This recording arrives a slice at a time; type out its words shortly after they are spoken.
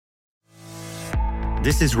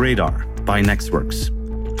This is Radar by Nextworks.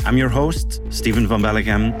 I'm your host, Steven van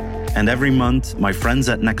Bellegem, and every month, my friends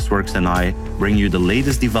at Nextworks and I bring you the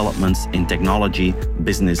latest developments in technology,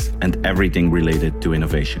 business, and everything related to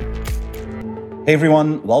innovation. Hey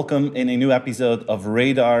everyone, welcome in a new episode of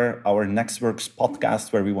Radar, our Nextworks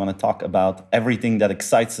podcast, where we want to talk about everything that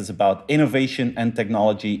excites us about innovation and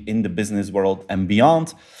technology in the business world and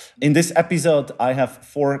beyond. In this episode, I have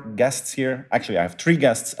four guests here. Actually, I have three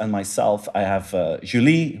guests and myself. I have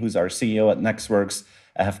Julie, who's our CEO at Nextworks.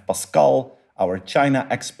 I have Pascal, our China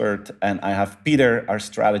expert, and I have Peter, our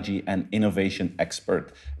strategy and innovation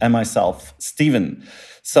expert, and myself, Steven.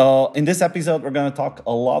 So in this episode, we're going to talk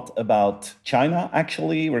a lot about China,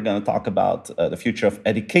 actually. We're going to talk about the future of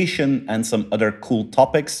education and some other cool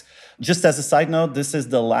topics. Just as a side note, this is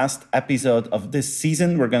the last episode of this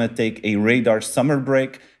season. We're going to take a Radar summer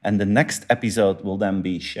break, and the next episode will then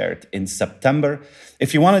be shared in September.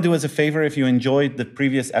 If you want to do us a favor, if you enjoyed the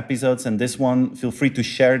previous episodes and this one, feel free to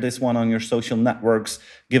share this one on your social networks.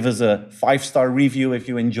 Give us a 5-star review if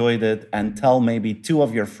you enjoyed it, and tell maybe 2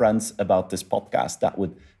 of your friends about this podcast. That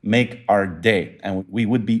would make our day, and we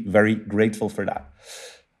would be very grateful for that.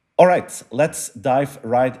 All right, let's dive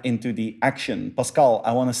right into the action. Pascal,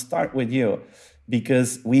 I want to start with you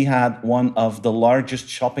because we had one of the largest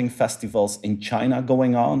shopping festivals in China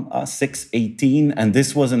going on, 618, and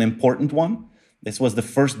this was an important one. This was the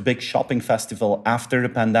first big shopping festival after the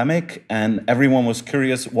pandemic, and everyone was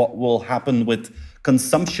curious what will happen with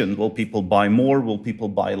consumption. Will people buy more? Will people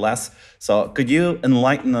buy less? So could you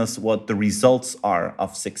enlighten us what the results are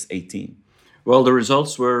of 618? Well, the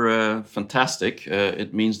results were fantastic.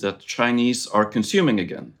 It means that Chinese are consuming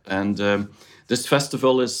again. And this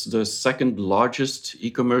festival is the second largest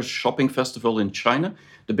e-commerce shopping festival in China.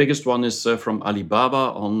 The biggest one is from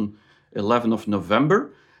Alibaba on 11th of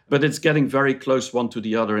November. But it's getting very close one to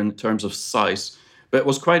the other in terms of size. But it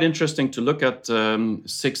was quite interesting to look at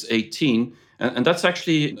 618. And that's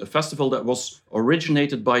actually a festival that was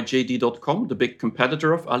originated by JD.com, the big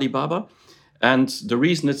competitor of Alibaba. And the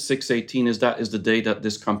reason it's 618 is that is the day that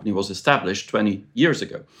this company was established 20 years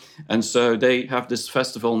ago. And so they have this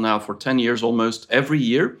festival now for 10 years almost every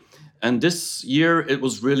year. And this year it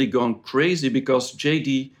was really going crazy because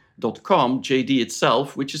JD.com, JD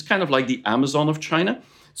itself, which is kind of like the Amazon of China,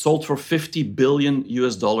 sold for $50 billion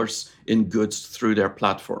in goods through their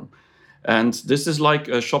platform. And this is like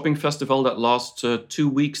a shopping festival that lasts 2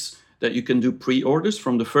 weeks, that you can do pre-orders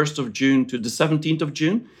from the 1st of June to the 17th of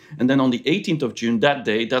June. And then on the 18th of June, that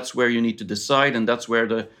day, that's where you need to decide. And that's where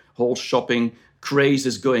the whole shopping craze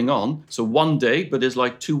is going on. So one day, but it's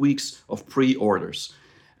like 2 weeks of pre-orders.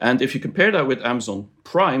 And if you compare that with Amazon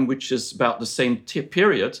Prime, which is about the same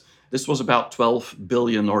period, this was about 12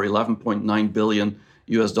 billion or 11.9 billion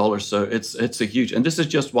US dollars. So it's a huge, and this is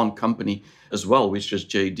just one company as well, which is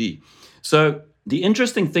JD. So the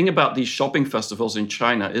interesting thing about these shopping festivals in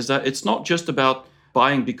China is that it's not just about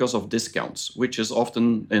buying because of discounts, which is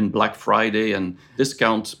often in Black Friday and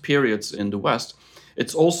discount periods in the West.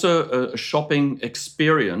 It's also a shopping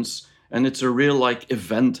experience, and it's a real like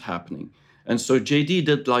event happening. And so JD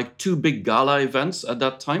did like 2 big gala events at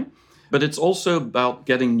that time, but it's also about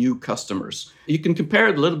getting new customers. You can compare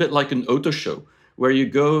it a little bit like an auto show, where you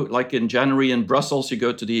go, like in January in Brussels, you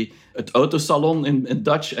go to the Autosalon in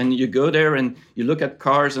Dutch, and you go there and you look at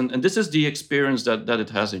cars. And this is the experience that it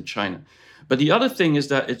has in China. But the other thing is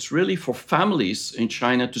that it's really for families in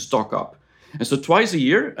China to stock up. And so twice a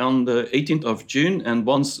year, on the 18th of June and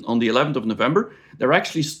once on the 11th of November, they're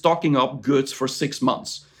actually stocking up goods for 6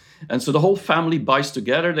 months. And so the whole family buys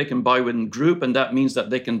together. They can buy within group, and that means that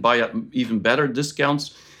they can buy at even better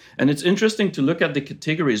discounts. And it's interesting to look at the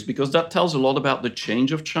categories because that tells a lot about the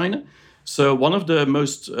change of China. So one of the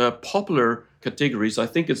most popular categories, I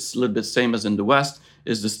think it's a little bit same as in the West,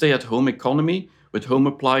 is the stay-at-home economy with home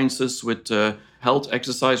appliances, with health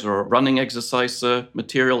exercise or running exercise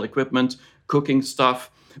material, equipment, cooking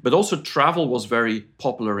stuff. But also travel was very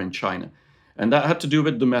popular in China. And that had to do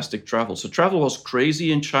with domestic travel. So travel was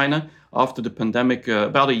crazy in China after the pandemic.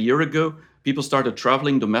 About a year ago, people started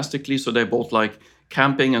traveling domestically. So they bought like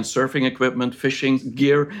camping and surfing equipment, fishing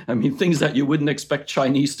gear. I mean, things that you wouldn't expect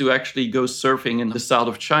Chinese to actually go surfing in the south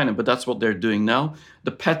of China, but that's what they're doing now.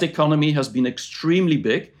 The pet economy has been extremely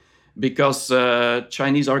big because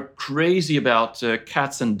Chinese are crazy about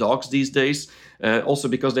cats and dogs these days. Also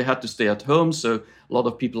because they had to stay at home, so a lot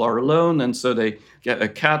of people are alone, and so they get a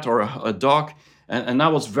cat or a dog. And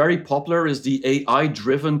now what's very popular is the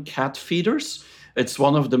AI-driven cat feeders. It's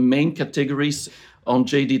one of the main categories on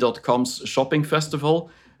JD.com's shopping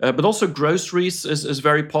festival. But also groceries is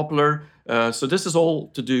very popular. So this is all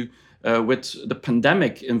to do with the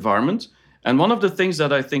pandemic environment. And one of the things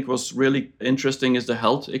that I think was really interesting is the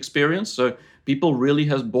health experience. So people really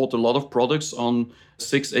has bought a lot of products on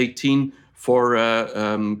 618 for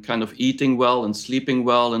kind of eating well and sleeping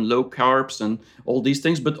well and low carbs and all these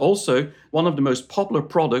things. But also one of the most popular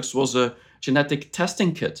products was a genetic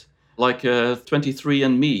testing kit, like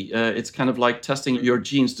 23andMe. It's kind of like testing your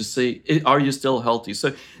genes to see, are you still healthy?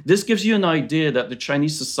 So this gives you an idea that the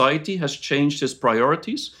Chinese society has changed its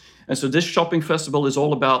priorities. And so this shopping festival is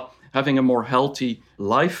all about having a more healthy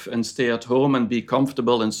life and stay at home and be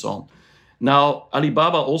comfortable and so on. Now,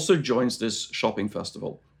 Alibaba also joins this shopping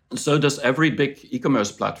festival. So does every big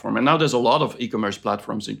e-commerce platform. And now there's a lot of e-commerce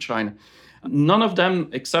platforms in China. None of them,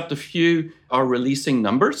 except a few, are releasing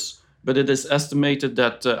numbers. But it is estimated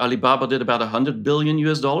that Alibaba did about $100 billion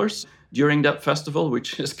during that festival,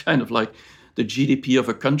 which is kind of like the GDP of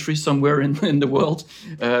a country somewhere in the world.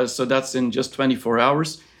 So that's in just 24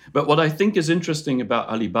 hours. But what I think is interesting about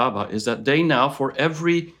Alibaba is that they now, for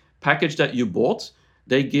every package that you bought,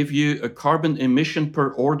 they give you a carbon emission per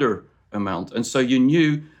order amount. And so you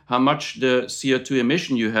knew how much the CO2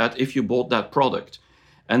 emission you had if you bought that product.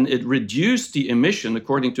 And it reduced the emission,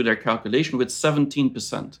 according to their calculation, with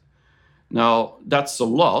 17%. Now, that's a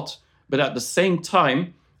lot, but at the same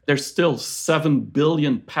time, there's still 7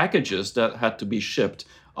 billion packages that had to be shipped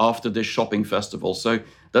after this shopping festival. So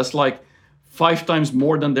that's like 5 times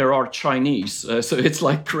more than there are Chinese. So it's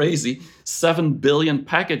like crazy, 7 billion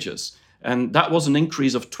packages. And that was an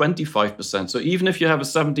increase of 25%. So even if you have a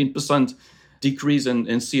 17% decrease in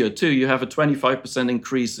CO2, you have a 25%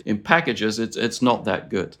 increase in packages. It's not that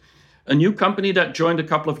good. A new company that joined a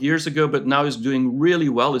couple of years ago, but now is doing really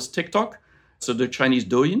well, is TikTok. So the Chinese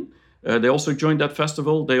Douyin. They also joined that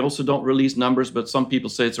festival. They also don't release numbers, but some people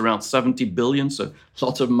say it's around 70 billion, so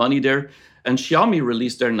lots of money there. And Xiaomi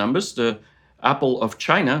released their numbers, the Apple of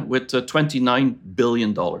China, with $29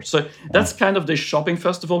 billion. So that's kind of this shopping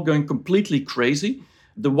festival going completely crazy.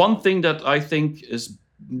 The one thing that I think is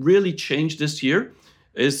really changed this year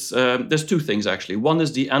is, there's 2 things actually. One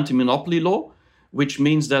is the anti-monopoly law, which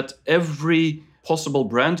means that every possible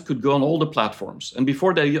brand could go on all the platforms. And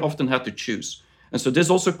before they often had to choose. And so this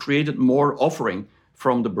also created more offering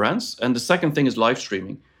from the brands. And the second thing is live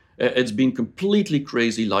streaming. It's been completely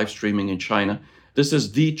crazy live streaming in China. This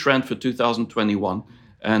is the trend for 2021.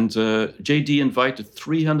 And JD invited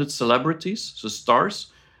 300 celebrities, so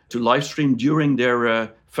stars, to live stream during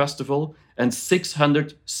their festival, and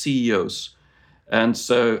 600 CEOs. And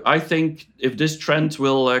so I think if this trend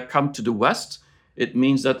will come to the West, it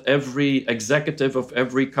means that every executive of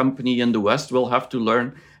every company in the West will have to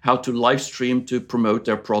learn how to live stream to promote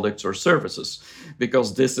their products or services,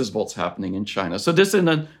 because this is what's happening in China. So this in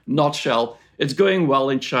a nutshell, it's going well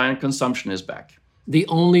in China, consumption is back. The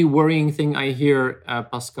only worrying thing I hear,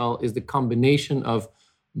 Pascal, is the combination of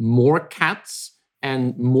more cats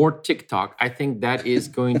and more TikTok. I think that is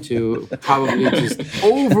going to probably just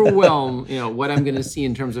overwhelm, what I'm going to see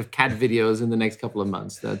in terms of cat videos in the next couple of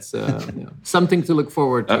months. That's something to look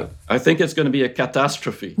forward to. I think it's going to be a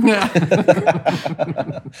catastrophe.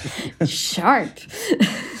 Sharp.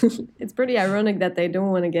 It's pretty ironic that they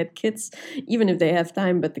don't want to get kids, even if they have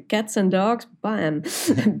time. But the cats and dogs, bam,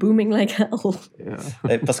 booming like hell. Yeah.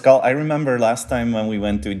 Hey, Pascal, I remember last time when we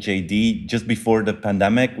went to JD, just before the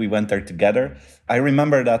pandemic, we went there together. I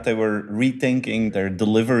remember that they were rethinking their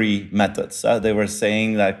delivery methods. They were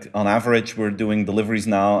saying that on average, we're doing deliveries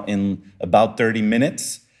now in about 30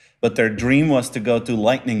 minutes. But their dream was to go to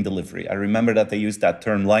lightning delivery. I remember that they used that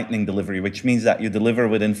term lightning delivery, which means that you deliver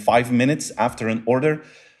within 5 minutes after an order.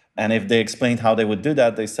 And if they explained how they would do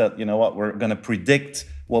that, they said, you know what, we're going to predict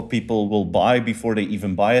what people will buy before they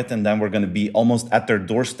even buy it. And then we're going to be almost at their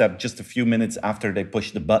doorstep just a few minutes after they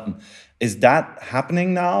push the button. Is that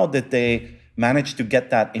happening now? Did they manage to get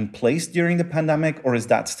that in place during the pandemic? Or is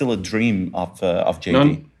that still a dream of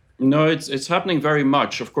JD? No, it's happening very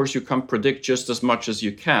much. Of course, you can't predict just as much as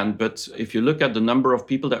you can. But if you look at the number of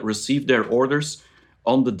people that receive their orders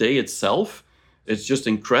on the day itself, it's just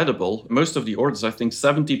incredible. Most of the orders, I think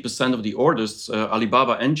 70% of the orders,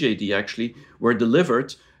 Alibaba and JD actually, were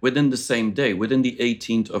delivered within the same day, within the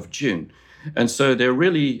 18th of June. And so they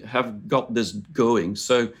really have got this going.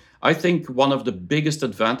 So I think one of the biggest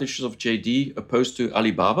advantages of JD opposed to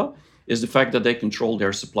Alibaba is the fact that they control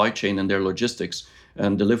their supply chain and their logistics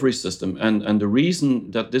and delivery system. And the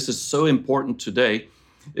reason that this is so important today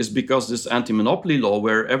is because this anti-monopoly law,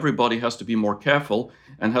 where everybody has to be more careful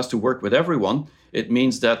and has to work with everyone, it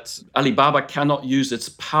means that Alibaba cannot use its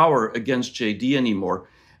power against JD anymore.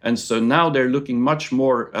 And so now they're looking much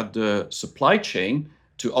more at the supply chain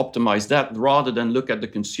to optimize that rather than look at the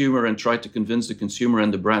consumer and try to convince the consumer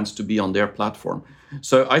and the brands to be on their platform.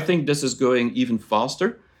 So I think this is going even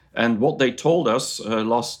faster. And what they told us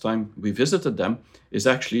last time we visited them is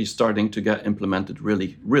actually starting to get implemented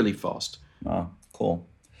really, really fast. Oh, cool.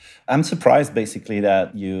 I'm surprised basically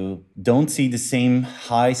that you don't see the same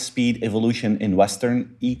high-speed evolution in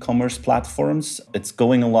Western e-commerce platforms. It's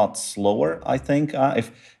going a lot slower, I think.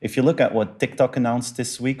 If you look at what TikTok announced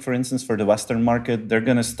this week, for instance, for the Western market, they're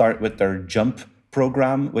going to start with their Jump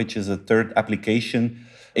program, which is a third application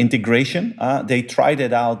integration. They tried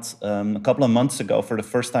it out a couple of months ago for the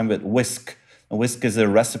first time with Whisk. Whisk is a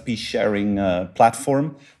recipe sharing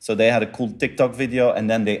platform. So they had a cool TikTok video, and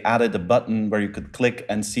then they added a button where you could click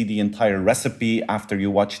and see the entire recipe after you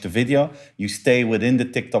watch the video. You stay within the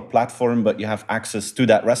TikTok platform, but you have access to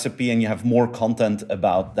that recipe and you have more content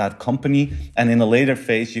about that company. And in a later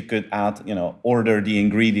phase, you could add, order the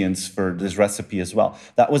ingredients for this recipe as well.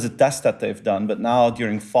 That was a test that they've done, but now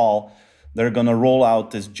during fall, they're going to roll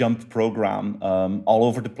out this Jump program all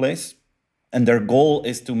over the place. And their goal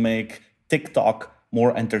is to make TikTok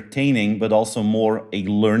more entertaining, but also more a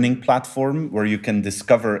learning platform where you can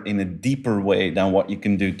discover in a deeper way than what you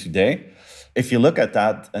can do today. If you look at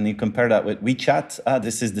that and you compare that with WeChat,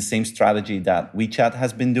 this is the same strategy that WeChat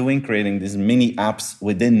has been doing, creating these mini apps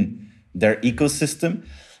within their ecosystem.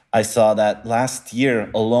 I saw that last year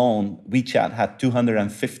alone, WeChat had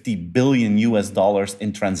 $250 billion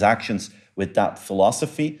in transactions with that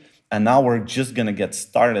philosophy. And now we're just going to get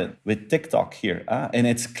started with TikTok here. And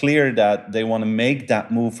it's clear that they want to make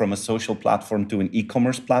that move from a social platform to an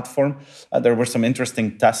e-commerce platform. There were some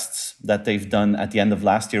interesting tests that they've done at the end of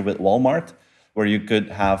last year with Walmart, where you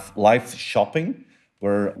could have live shopping,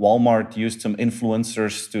 where Walmart used some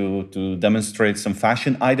influencers to demonstrate some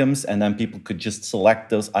fashion items, and then people could just select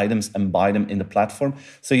those items and buy them in the platform.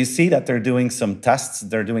 So you see that they're doing some tests,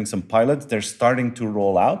 they're doing some pilots, they're starting to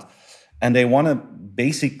roll out. And they want to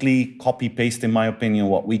basically copy-paste, in my opinion,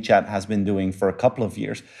 what WeChat has been doing for a couple of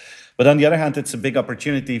years. But on the other hand, it's a big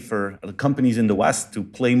opportunity for the companies in the West to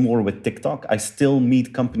play more with TikTok. I still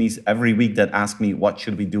meet companies every week that ask me, what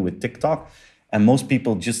should we do with TikTok? And most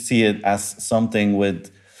people just see it as something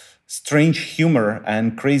with strange humor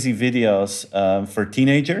and crazy videos for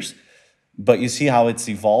teenagers. But you see how it's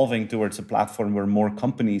evolving towards a platform where more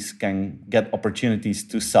companies can get opportunities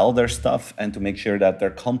to sell their stuff and to make sure that their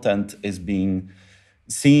content is being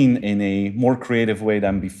seen in a more creative way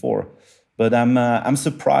than before. But I'm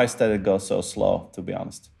surprised that it goes so slow, to be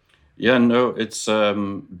honest. Yeah, no, it's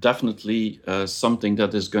definitely something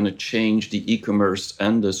that is going to change the e-commerce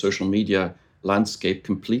and the social media landscape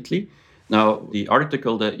completely. Now, the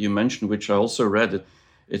article that you mentioned, which I also read,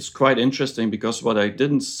 it's quite interesting because what I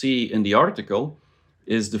didn't see in the article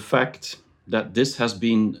is the fact that this has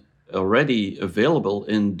been already available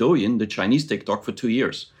in Douyin, the Chinese TikTok, for 2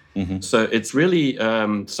 years. Mm-hmm. So it's really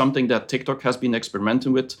something that TikTok has been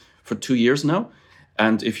experimenting with for 2 years now.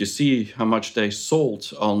 And if you see how much they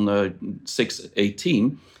sold on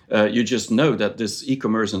 6/18, you just know that this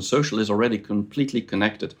e-commerce and social is already completely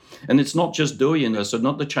connected. And it's not just Douyin, so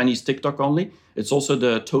not the Chinese TikTok only, it's also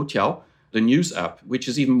the Toutiao, the news app, which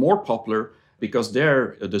is even more popular because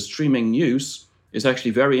there the streaming news is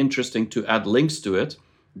actually very interesting to add links to it,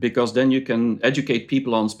 because then you can educate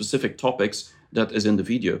people on specific topics that is in the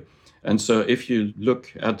video. And so if you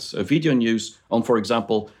look at a video news on, for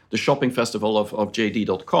example, the shopping festival of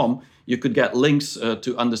JD.com, you could get links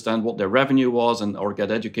to understand what their revenue was or get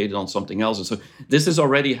educated on something else. And so this is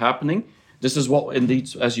already happening. This is what, indeed,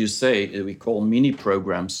 as you say, we call mini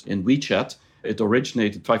programs in WeChat. It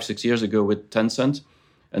originated 5-6 years ago with Tencent,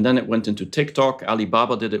 and then it went into TikTok.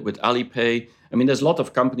 Alibaba did it with Alipay. I mean, there's a lot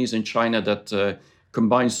of companies in China that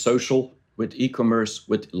combine social with e-commerce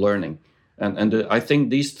with learning. And I think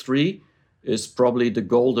these three is probably the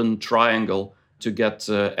golden triangle to get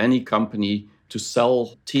any company to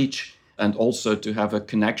sell, teach, and also to have a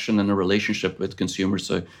connection and a relationship with consumers.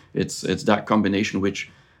 So it's that combination which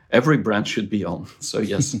every brand should be on. So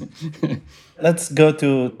yes. Let's go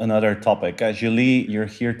to another topic. Julie, you're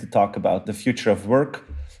here to talk about the future of work.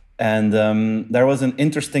 And there was an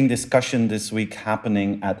interesting discussion this week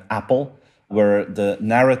happening at Apple, where the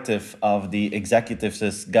narrative of the executives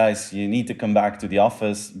is, guys, you need to come back to the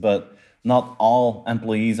office, but not all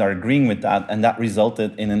employees are agreeing with that. And that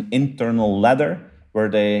resulted in an internal letter where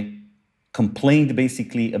they complained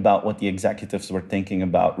basically about what the executives were thinking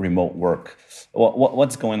about remote work.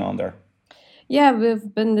 What's going on there? Yeah,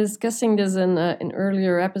 we've been discussing this in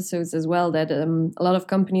earlier episodes as well, that a lot of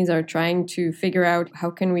companies are trying to figure out how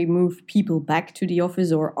can we move people back to the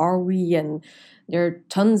office, or are we? And there are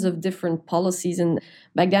tons of different policies. And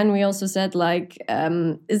back then we also said,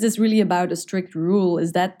 is this really about a strict rule?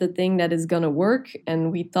 Is that the thing that is going to work? And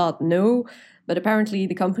we thought no. But apparently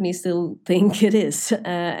the companies still think it is.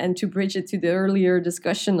 And to bridge it to the earlier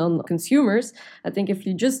discussion on consumers, I think if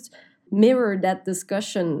you just mirror that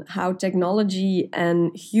discussion, how technology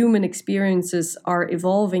and human experiences are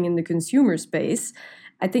evolving in the consumer space,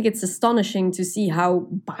 I think it's astonishing to see how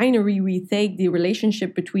binary we take the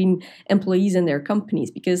relationship between employees and their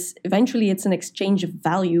companies, because eventually it's an exchange of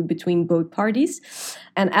value between both parties.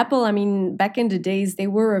 And Apple, I mean, back in the days, they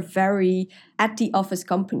were a very at-the-office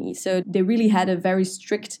company. So they really had a very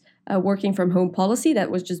strict working from home policy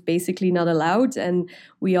that was just basically not allowed. And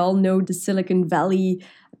we all know the Silicon Valley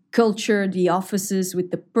culture, the offices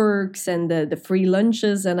with the perks and the free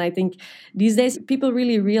lunches. And I think these days people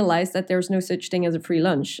really realize that there's no such thing as a free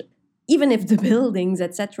lunch. Even if the buildings,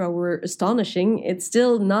 etc., were astonishing, it's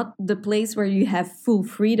still not the place where you have full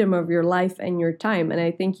freedom of your life and your time. And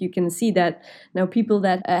I think you can see that now people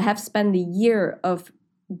that have spent a year of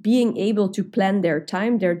being able to plan their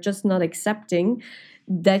time, they're just not accepting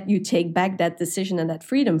that you take back that decision and that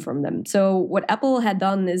freedom from them. So what Apple had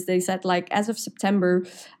done is they said, like, as of September,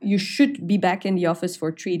 you should be back in the office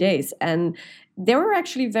for 3 days. And they were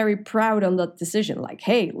actually very proud on that decision. Like,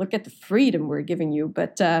 hey, look at the freedom we're giving you.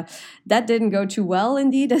 But that didn't go too well,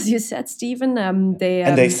 indeed, as you said, Stephen.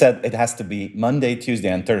 They said it has to be Monday, Tuesday,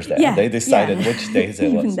 and Thursday. Yeah, they decided which days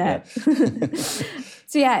it was. That. Yeah.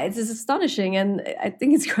 So yeah, it's astonishing. And I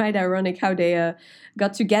think it's quite ironic how they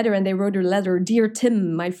got together and they wrote a letter, "Dear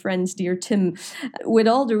Tim, my friends, dear Tim," with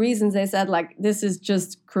all the reasons they said, like, this is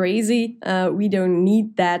just crazy. We don't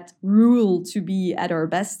need that rule to be at our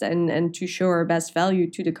best and to show our best value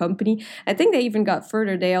to the company. I think they even got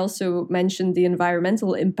further. They also mentioned the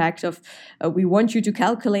environmental impact of, we want you to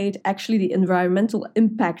calculate actually the environmental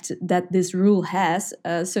impact that this rule has.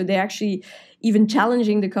 So they actually even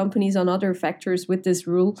challenging the companies on other factors with this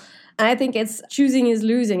rule. And I think it's choosing is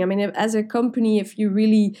losing. I mean, as a company, if you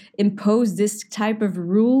really impose this type of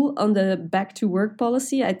rule on the back to work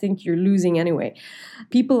policy, I think you're losing anyway.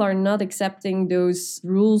 People are not accepting those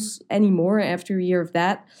rules anymore after a year of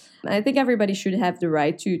that. I think everybody should have the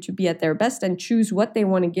right to be at their best and choose what they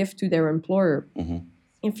want to give to their employer. Mm-hmm.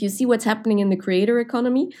 If you see what's happening in the creator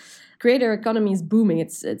economy is booming.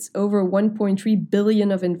 It's over 1.3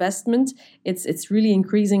 billion of investment. It's really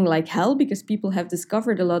increasing like hell because people have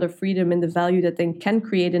discovered a lot of freedom and the value that they can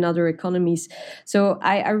create in other economies. So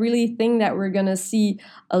I really think that we're going to see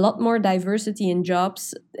a lot more diversity in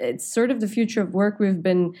jobs. It's sort of the future of work we've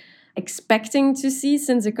been expecting to see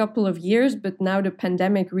since a couple of years, but now the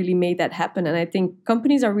pandemic really made that happen. And I think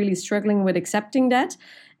companies are really struggling with accepting that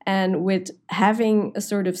and with having a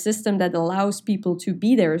sort of system that allows people to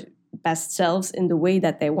be their best selves in the way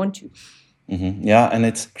that they want to. Mm-hmm. Yeah, and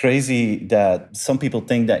it's crazy that some people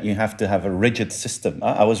think that you have to have a rigid system.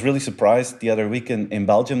 I was really surprised the other week in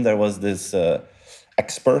Belgium. There was this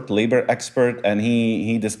labor expert, and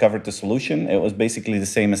he discovered the solution. It was basically the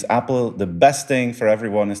same as Apple. The best thing for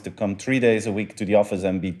everyone is to come 3 days a week to the office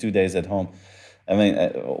and be 2 days at home. I mean,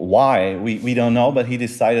 why? We don't know, but he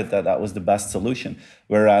decided that was the best solution.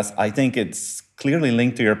 Whereas I think it's clearly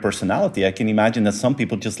linked to your personality. I can imagine that some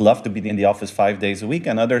people just love to be in the office 5 days a week,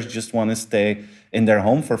 and others just want to stay in their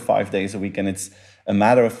home for 5 days a week. And it's a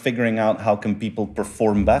matter of figuring out how can people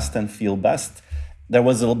perform best and feel best. There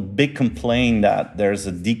was a big complaint that there's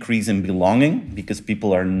a decrease in belonging because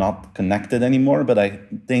people are not connected anymore. But I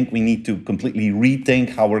think we need to completely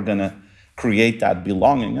rethink how we're going to create that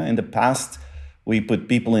belonging. In the past, we put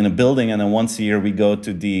people in a building, and then once a year we go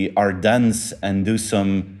to the Ardennes and do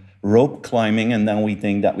some rope climbing, and then we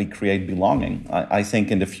think that we create belonging. I think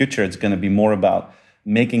in the future it's going to be more about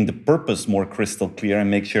making the purpose more crystal clear and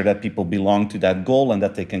make sure that people belong to that goal and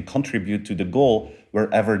that they can contribute to the goal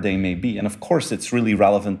wherever they may be. And of course, it's really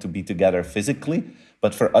relevant to be together physically,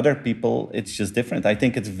 but for other people, it's just different. I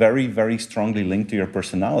think it's very, very strongly linked to your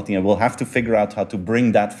personality, and we'll have to figure out how to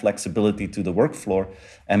bring that flexibility to the work floor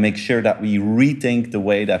and make sure that we rethink the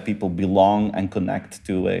way that people belong and connect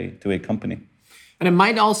to a company. And it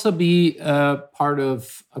might also be part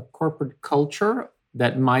of a corporate culture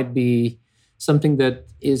that might be something that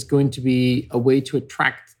is going to be a way to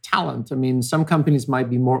attract talent. I mean, some companies might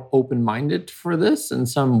be more open-minded for this and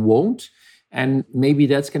some won't. And maybe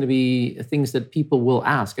that's going to be things that people will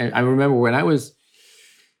ask. I remember when I was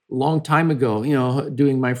a long time ago,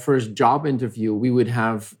 doing my first job interview, we would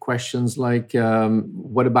have questions like,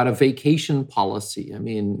 what about a vacation policy? I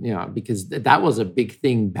mean, because that was a big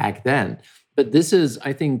thing back then. But this is,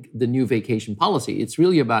 I think, the new vacation policy. It's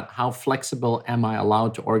really about how flexible am I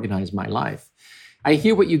allowed to organize my life. I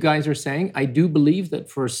hear what you guys are saying. I do believe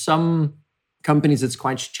that for some companies, it's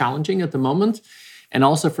quite challenging at the moment. And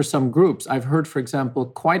also for some groups, I've heard, for example,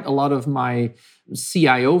 quite a lot of my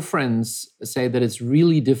CIO friends say that it's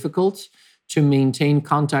really difficult to maintain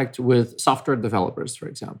contact with software developers, for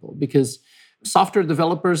example, because software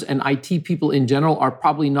developers and IT people in general are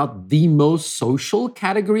probably not the most social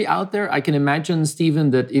category out there. I can imagine,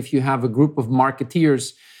 Stephen, that if you have a group of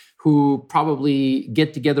marketeers who probably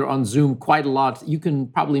get together on Zoom quite a lot, you can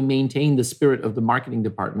probably maintain the spirit of the marketing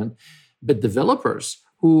department. But developers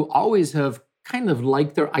who always have kind of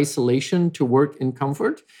like their isolation to work in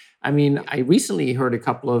comfort. I mean, I recently heard a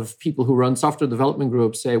couple of people who run software development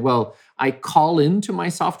groups say, well, I call in to my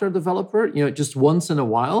software developer, just once in a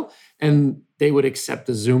while, and they would accept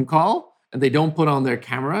a Zoom call and they don't put on their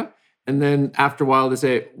camera. And then after a while, they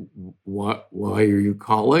say, "What? Why are you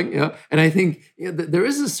calling?" And I think there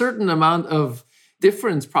is a certain amount of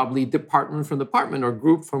difference, probably department from department or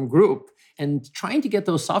group from group. And trying to get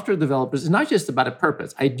those software developers is not just about a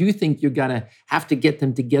purpose. I do think you're going to have to get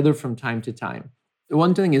them together from time to time. The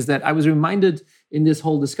one thing is that I was reminded in this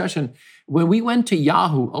whole discussion, when we went to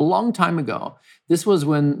Yahoo a long time ago, this was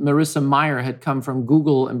when Marissa Mayer had come from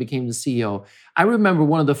Google and became the CEO. I remember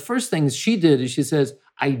one of the first things she did is she says,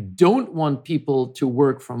 I don't want people to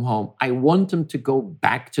work from home. I want them to go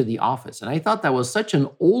back to the office. And I thought that was such an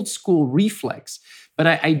old school reflex. But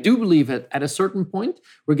I do believe that at a certain point,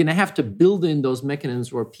 we're going to have to build in those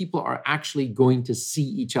mechanisms where people are actually going to see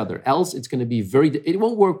each other. Else, it's going to be it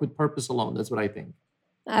won't work with purpose alone. That's what I think.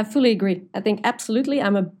 I fully agree. I think absolutely.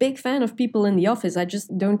 I'm a big fan of people in the office. I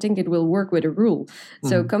just don't think it will work with a rule.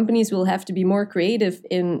 So companies will have to be more creative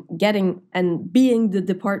in getting and being the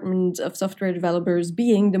department of software developers,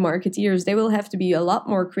 being the marketeers. They will have to be a lot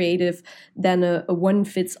more creative than a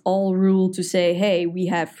one-fits-all rule to say, hey, we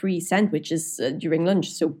have free sandwiches during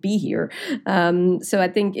lunch, so be here. So I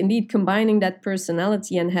think indeed combining that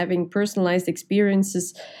personality and having personalized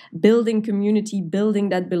experiences, building community, building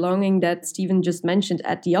that belonging that Stephen just mentioned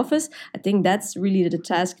at the office, I think that's really the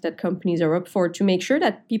task that companies are up for, to make sure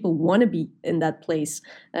that people want to be in that place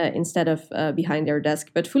instead of behind their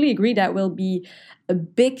desk. But fully agree, that will be a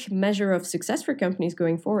big measure of success for companies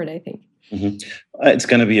going forward, I think. It's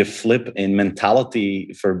going to be a flip in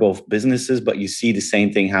mentality for both businesses, but you see the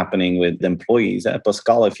same thing happening with employees.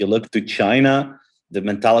 Pascal, if you look to China, the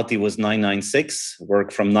mentality was 996,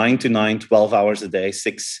 work from 9 to 9, 12 hours a day,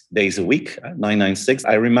 6 days a week, 996.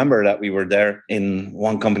 I remember that we were there in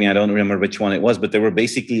one company, I don't remember which one it was, but they were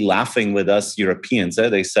basically laughing with us Europeans.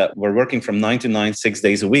 They said, we're working from 9 to 9, 6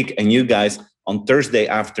 days a week. And you guys, on Thursday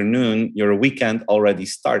afternoon, your weekend already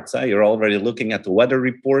starts. You're already looking at the weather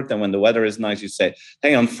report. And when the weather is nice, you say,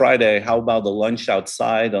 hey, on Friday, how about the lunch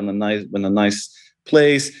outside in a nice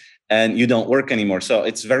place? And you don't work anymore. So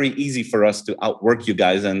it's very easy for us to outwork you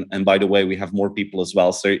guys. And by the way, we have more people as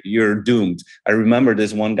well. So you're doomed. I remember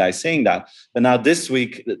this one guy saying that. But now this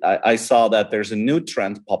week, I saw that there's a new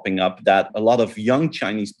trend popping up that a lot of young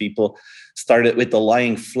Chinese people started with the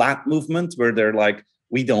lying flat movement, where they're like,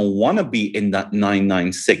 we don't want to be in that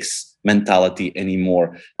 996 mentality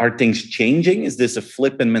anymore. Are things changing? Is this a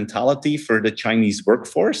flip in mentality for the Chinese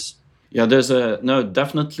workforce? Yeah, there's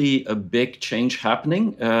definitely a big change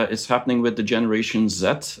happening. It's happening with the Generation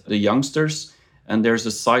Z, the youngsters, and there's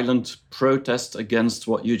a silent protest against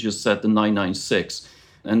what you just said, the 996.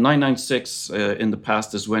 And 996 in the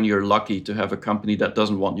past is when you're lucky to have a company that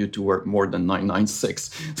doesn't want you to work more than 996.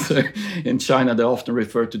 So in China, they often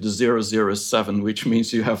refer to the 007, which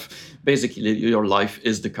means you have basically your life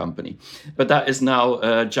is the company. But that is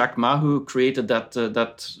now Jack Ma who created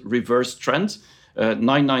that reverse trend.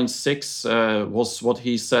 996 was what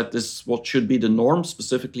he said is what should be the norm,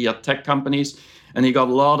 specifically at tech companies. And he got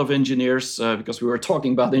a lot of engineers, because we were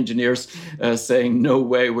talking about engineers, saying, no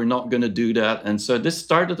way, we're not going to do that. And so this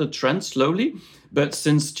started a trend slowly. But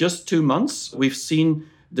since just 2 months, we've seen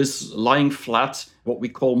this lying flat, what we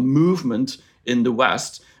call movement in the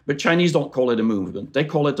West. But Chinese don't call it a movement. They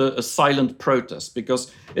call it a silent protest,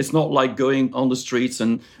 because it's not like going on the streets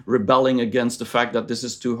and rebelling against the fact that this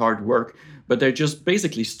is too hard work, but they just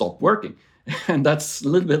basically stop working. And that's a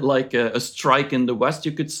little bit like a strike in the West,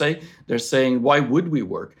 you could say. They're saying, why would we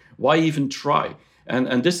work? Why even try?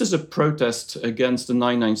 And this is a protest against the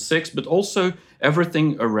 996, but also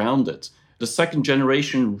everything around it. The second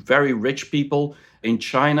generation, very rich people in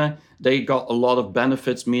China, they got a lot of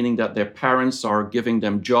benefits, meaning that their parents are giving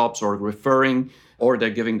them jobs or referring, or they're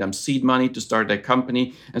giving them seed money to start their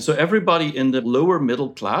company. And so everybody in the lower middle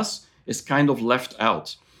class is kind of left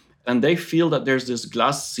out. And they feel that there's this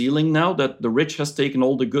glass ceiling now, that the rich has taken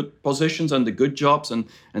all the good positions and the good jobs, and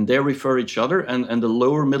they refer each other, and the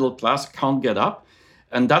lower middle class can't get up.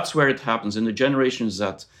 And that's where it happens in the Generation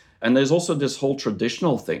Z. And there's also this whole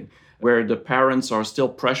traditional thing. where the parents are still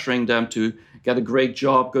pressuring them to get a great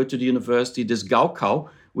job, go to the university. This Gaokao,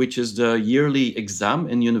 which is the yearly exam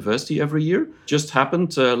in university every year, just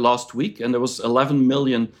happened last week. And there was 11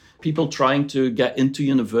 million people trying to get into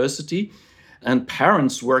university. And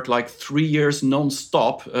parents work like 3 years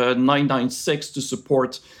non-stop, 996, to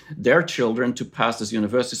support their children to pass this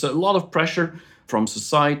university. So a lot of pressure from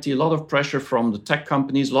society, a lot of pressure from the tech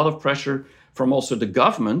companies, a lot of pressure from also the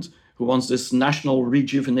government, who wants this national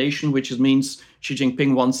rejuvenation, which means Xi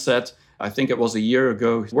Jinping once said, I think it was a year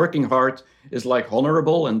ago, working hard is like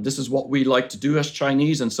honorable, and this is what we like to do as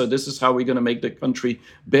Chinese, and so this is how we're going to make the country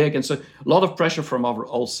big. And so a lot of pressure from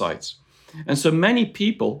all sides. And so many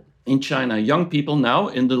people in China, young people now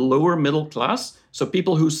in the lower middle class, so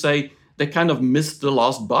people who say they kind of missed the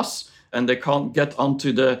last bus and they can't get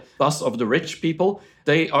onto the bus of the rich people,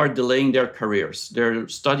 they are delaying their careers. They're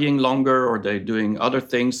studying longer, or they're doing other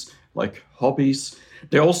things like hobbies.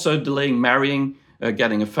 They're also delaying marrying,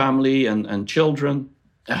 getting a family and children.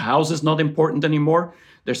 A house is not important anymore.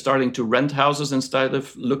 They're starting to rent houses instead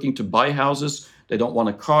of looking to buy houses. They don't want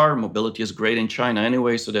a car. Mobility is great in China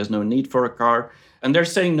anyway, so there's no need for a car. And they're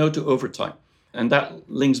saying no to overtime. And that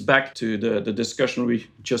links back to the discussion we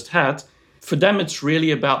just had. For them, it's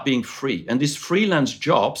really about being free. And these freelance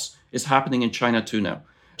jobs is happening in China too now.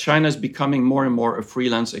 China is becoming more and more a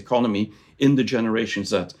freelance economy in the Generation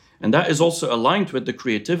Z. And that is also aligned with the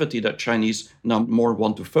creativity that Chinese now more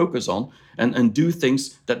want to focus on and do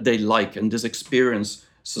things that they like and this experience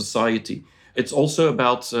society. It's also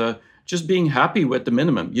about just being happy with the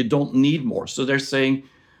minimum. You don't need more. So they're saying,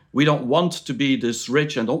 we don't want to be this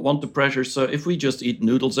rich and don't want the pressure. So if we just eat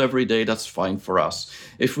noodles every day, that's fine for us.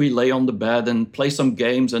 If we lay on the bed and play some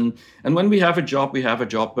games, and when we have a job, we have a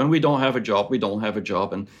job. When we don't have a job, we don't have a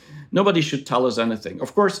job. And nobody should tell us anything.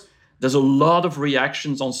 Of course, there's a lot of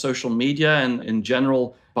reactions on social media and in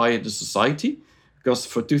general by the society, because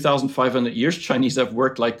for 2,500 years, Chinese have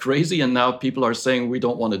worked like crazy. And now people are saying we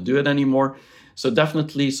don't want to do it anymore. So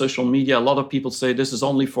definitely social media, a lot of people say this is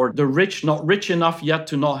only for the rich, not rich enough yet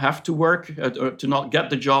to not have to work, or to not get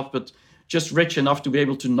the job, but just rich enough to be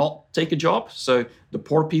able to not take a job. So the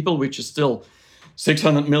poor people, which is still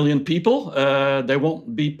 600 million people, they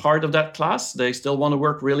won't be part of that class. They still want to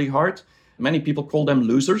work really hard. Many people call them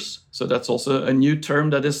losers. So that's also a new term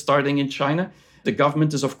that is starting in China. The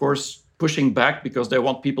government is, of course, pushing back because they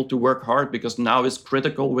want people to work hard, because now is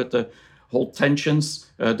critical with the whole tensions.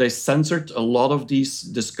 They censored a lot of these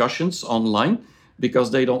discussions online because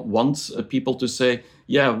they don't want people to say,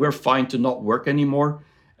 yeah, we're fine to not work anymore.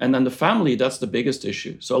 And then the family, that's the biggest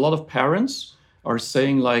issue. So a lot of parents are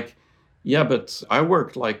saying like, yeah, but I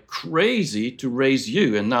worked like crazy to raise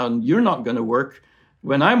you, and now you're not going to work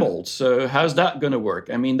when I'm old. So how's that going to work?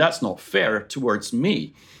 I mean, that's not fair towards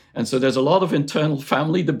me. And so there's a lot of internal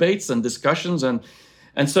family debates and discussions.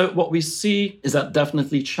 And so what we see is that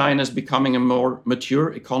definitely China is becoming a more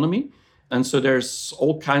mature economy. And so there's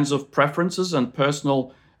all kinds of preferences and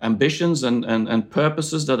personal ambitions and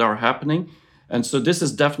purposes that are happening. And so this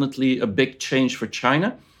is definitely a big change for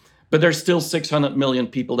China. But there's still 600 million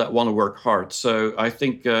people that want to work hard. So I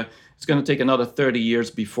think it's going to take another 30 years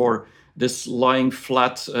before this lying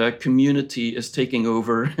flat community is taking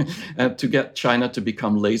over to get China to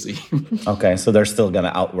become lazy. Okay, so they're still going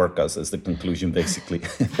to outwork us, is the conclusion, basically.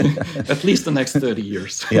 At least the next 30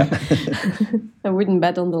 years. Yeah. I wouldn't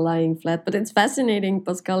bet on the lying flat, but it's fascinating,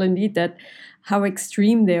 Pascal, indeed, that how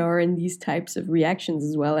extreme they are in these types of reactions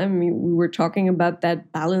as well. I mean, we were talking about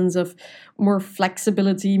that balance of more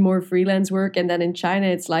flexibility, more freelance work. And then in China,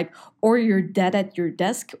 it's like, or you're dead at your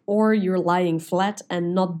desk, or you're lying flat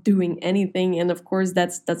and not doing anything. And of course,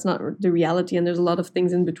 that's not the reality. And there's a lot of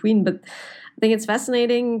things in between. But I think it's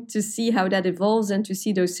fascinating to see how that evolves and to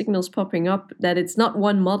see those signals popping up, that it's not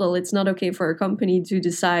one model. It's not okay for a company to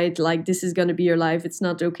decide like this is going to be your life. It's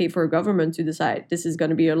not okay for a government to decide this is going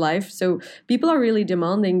to be your life. So people are really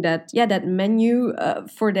demanding that, that menu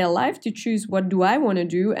for their life, to choose what do I want to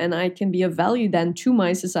do, and I can be of value then to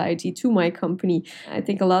my society, to my company. I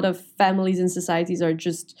think a lot of families and societies are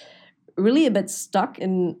just really a bit stuck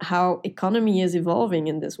in how economy is evolving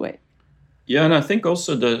in this way. Yeah, and I think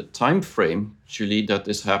also the time frame, Julie, that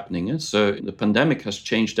is happening. So the pandemic has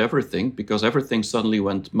changed everything because everything suddenly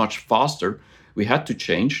went much faster. We had to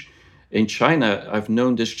change. In China, I've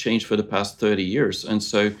known this change for the past 30 years. And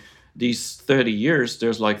so these 30 years,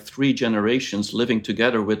 there's like 3 generations living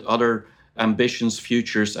together with other ambitions,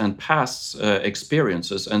 futures, and past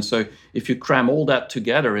experiences. And so if you cram all that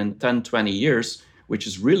together in 10, 20 years, which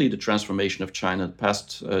is really the transformation of China the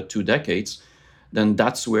past 2 decades, then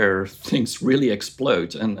that's where things really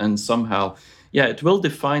explode. And somehow, Yeah, it will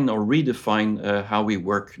define or redefine how we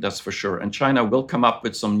work, that's for sure. And China will come up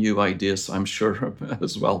with some new ideas, I'm sure,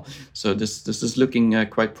 as well. So this is looking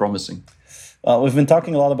quite promising. Well, we've been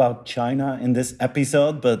talking a lot about China in this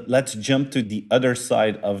episode, but let's jump to the other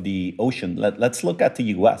side of the ocean. Let's look at the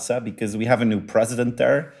US, because we have a new president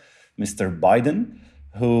there, Mr. Biden,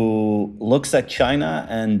 who looks at China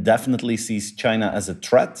and definitely sees China as a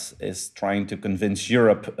threat, is trying to convince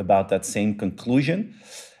Europe about that same conclusion.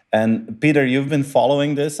 And Peter, you've been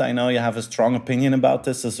following this. I know you have a strong opinion about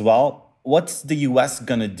this as well. What's the US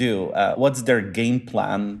going to do? What's their game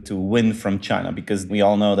plan to win from China? Because we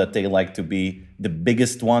all know that they like to be the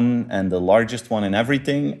biggest one and the largest one in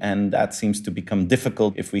everything. And that seems to become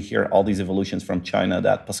difficult if we hear all these evolutions from China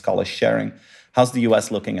that Pascal is sharing. How's the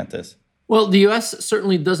US looking at this? Well, the U.S.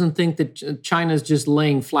 certainly doesn't think that China is just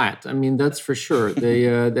laying flat. I mean, that's for sure. They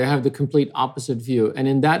have the complete opposite view. And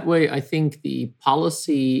in that way, I think the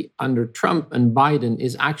policy under Trump and Biden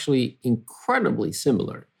is actually incredibly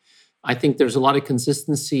similar. I think there's a lot of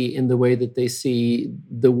consistency in the way that they see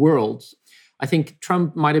the world. I think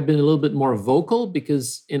Trump might have been a little bit more vocal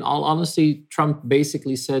because, in all honesty, Trump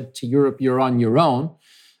basically said to Europe, you're on your own.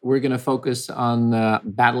 We're going to focus on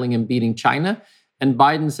battling and beating China. And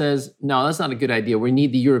Biden says, no, that's not a good idea. We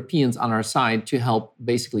need the Europeans on our side to help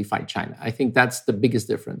basically fight China. I think that's the biggest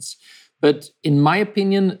difference. But in my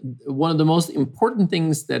opinion, one of the most important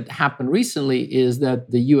things that happened recently is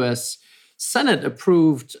that the US Senate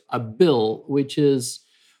approved a bill, which is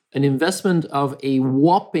an investment of a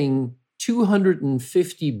whopping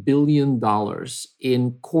 $250 billion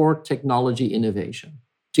in core technology innovation.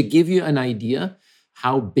 To give you an idea,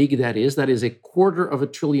 how big that is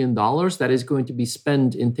 $250 billion that is going to be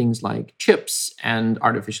spent in things like chips and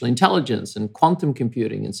artificial intelligence and quantum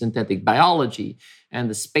computing and synthetic biology and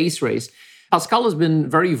the space race. Pascal has been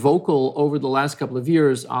very vocal over the last couple of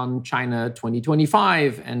years on China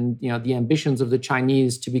 2025 and the ambitions of the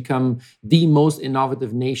Chinese to become the most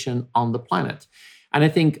innovative nation on the planet. And I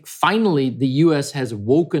think finally the US has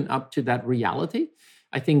woken up to that reality.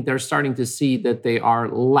 I think they're starting to see that they are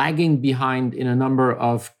lagging behind in a number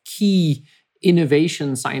of key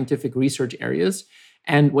innovation scientific research areas.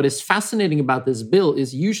 And what is fascinating about this bill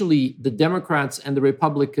is usually the Democrats and the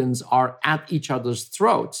Republicans are at each other's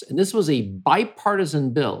throats. And this was a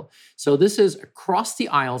bipartisan bill. So this is across the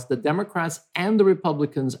aisles. The Democrats and the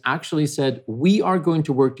Republicans actually said, we are going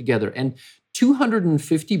to work together. And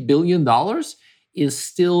 $250 billion is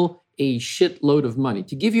still a shitload of money.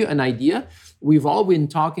 To give you an idea, we've all been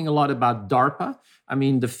talking a lot about DARPA. I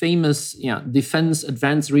mean, the famous Defense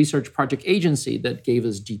Advanced Research Project Agency that gave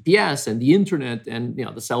us GPS and the internet and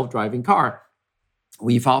the self-driving car.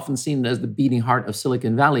 We've often seen it as the beating heart of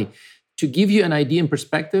Silicon Valley. To give you an idea in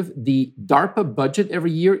perspective, the DARPA budget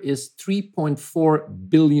every year is $3.4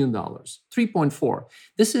 billion. 3.4.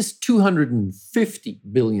 This is $250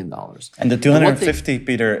 billion. And the 250,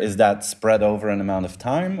 Peter, is that spread over an amount of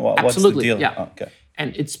time? What's absolutely, the deal? Yeah. Oh, okay.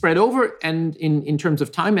 And it's spread over and in terms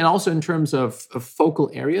of time and also in terms of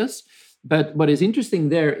focal areas. But what is interesting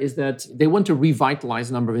there is that they want to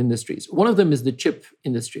revitalize a number of industries. One of them is the chip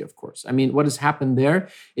industry, of course. I mean, what has happened there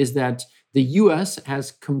is that the US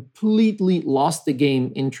has completely lost the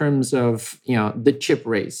game in terms of the chip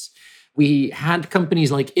race. We had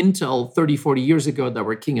companies like Intel 30, 40 years ago that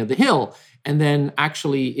were king of the hill. And then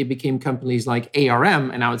actually it became companies like ARM,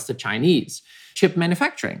 and now it's the Chinese. Chip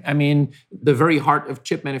manufacturing. I mean, the very heart of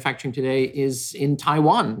chip manufacturing today is in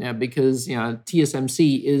Taiwan because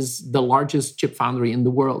TSMC is the largest chip foundry in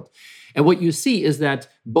the world. And what you see is that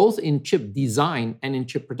both in chip design and in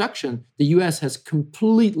chip production, the US has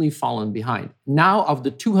completely fallen behind. Now, of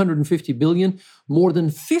the $250 billion, more than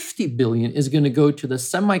 $50 billion is going to go to the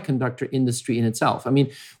semiconductor industry in itself. I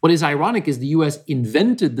mean, what is ironic is the US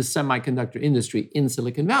invented the semiconductor industry in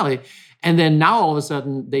Silicon Valley. And then now all of a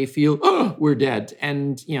sudden they feel, we're dead.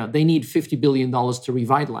 And they need $50 billion to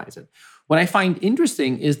revitalize it. What I find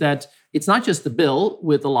interesting is that it's not just the bill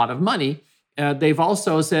with a lot of money. They've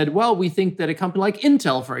also said, well, we think that a company like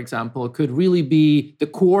Intel, for example, could really be the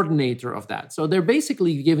coordinator of that. So they're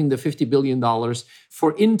basically giving the $50 billion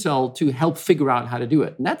for Intel to help figure out how to do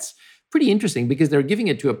it. And that's pretty interesting because they're giving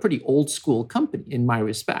it to a pretty old school company in my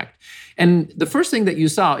respect. And the first thing that you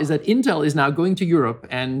saw is that Intel is now going to Europe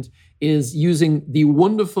and is using the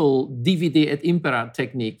wonderful divide et impera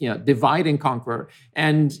technique, divide and conquer.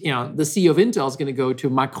 And the CEO of Intel is going to go to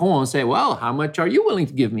Macron and say, well, how much are you willing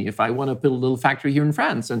to give me if I want to build a little factory here in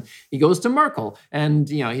France? And he goes to Merkel, and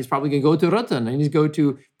he's probably going to go to Rutte, and he's going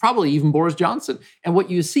to probably even Boris Johnson. And what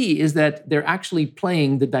you see is that they're actually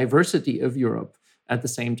playing the diversity of Europe at the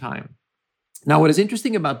same time. Now, what is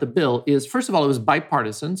interesting about the bill is, first of all, it was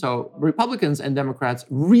bipartisan. So Republicans and Democrats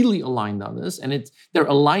really aligned on this, and they're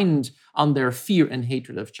aligned on their fear and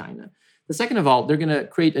hatred of China. The second of all, they're going to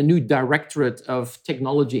create a new directorate of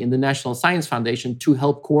technology in the National Science Foundation to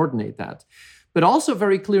help coordinate that. But also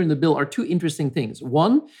very clear in the bill are two interesting things.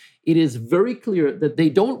 One, it is very clear that they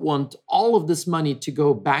don't want all of this money to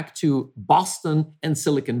go back to Boston and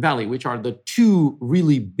Silicon Valley, which are the two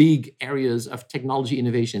really big areas of technology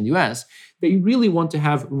innovation in the US. They really want to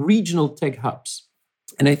have regional tech hubs.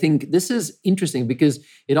 And I think this is interesting because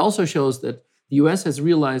it also shows that the US has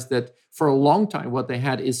realized that for a long time, what they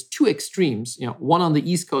had is two extremes, one on the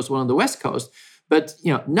East Coast, one on the West Coast. But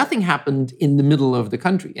nothing happened in the middle of the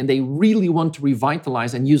country. And they really want to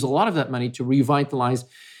revitalize and use a lot of that money to revitalize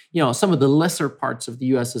some of the lesser parts of the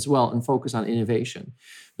US as well and focus on innovation.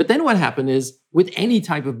 But then what happened is with any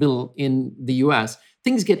type of bill in the US,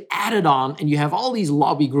 things get added on and you have all these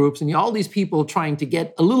lobby groups and all these people trying to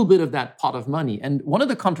get a little bit of that pot of money. And one of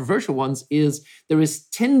the controversial ones is there is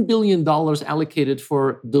 $10 billion allocated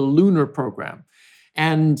for the lunar program.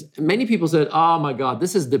 And many people said, oh my God,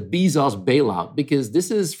 this is the Bezos bailout, because this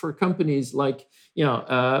is for companies like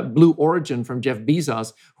Blue Origin from Jeff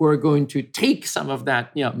Bezos, who are going to take some of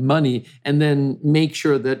that money and then make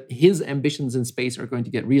sure that his ambitions in space are going to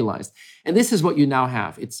get realized. And this is what you now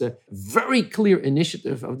have. It's a very clear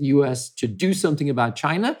initiative of the US to do something about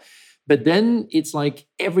China. But then it's like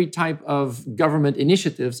every type of government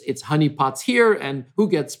initiatives, it's honeypots here and who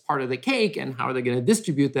gets part of the cake and how are they going to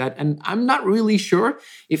distribute that? And I'm not really sure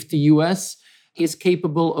if the US is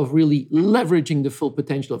capable of really leveraging the full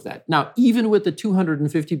potential of that. Now, even with the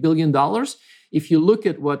 $250 billion, if you look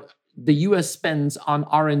at what the US spends on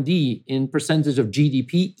R&D in percentage of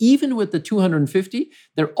GDP, even with the 250,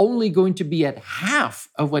 they're only going to be at half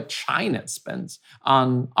of what China spends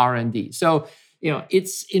on R&D. So,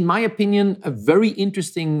 it's, in my opinion, a very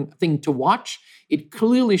interesting thing to watch. It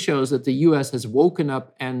clearly shows that the US has woken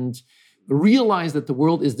up and realized that the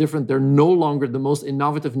world is different. They're no longer the most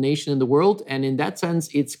innovative nation in the world. And in that sense,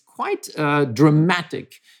 it's quite a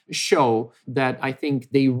dramatic show that I think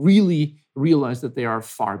they really realize that they are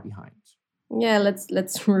far behind. Yeah,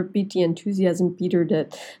 let's repeat the enthusiasm, Peter,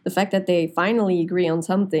 that the fact that they finally agree on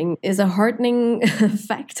something is a heartening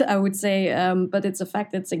fact, I would say, but it's a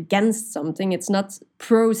fact that's against something. It's not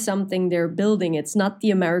pro something they're building. It's not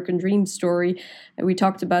the American dream story. We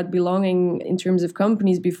talked about belonging in terms of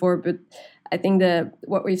companies before, but I think that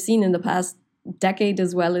what we've seen in the past decade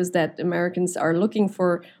as well is that Americans are looking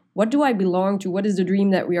for, what do I belong to? What is the dream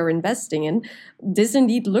that we are investing in? This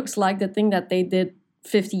indeed looks like the thing that they did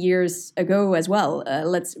 50 years ago as well.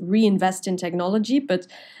 Let's reinvest in technology. But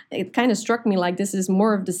it kind of struck me like this is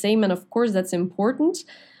more of the same. And of course, that's important.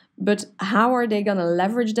 But how are they going to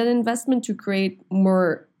leverage that investment to create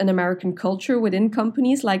more an American culture within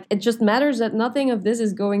companies? Like, it just matters that nothing of this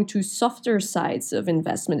is going to softer sides of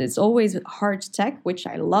investment. It's always hard tech, which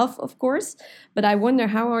I love, of course. But I wonder,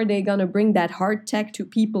 how are they going to bring that hard tech to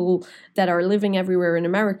people that are living everywhere in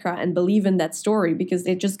America and believe in that story? Because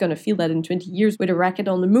they're just going to feel that in 20 years with a rocket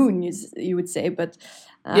on the moon, you would say. But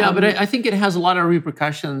but I think it has a lot of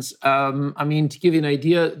repercussions. To give you an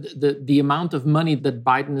idea, the amount of money that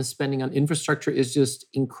Biden is spending on infrastructure is just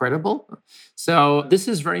incredible. So this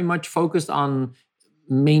is very much focused on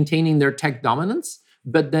maintaining their tech dominance,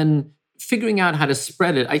 but then figuring out how to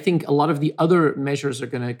spread it. I think a lot of the other measures are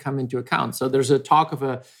going to come into account. So there's a talk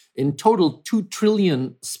of in total, $2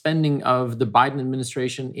 trillion spending of the Biden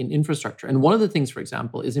administration in infrastructure. And one of the things, for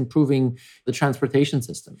example, is improving the transportation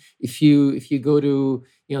system. If you go to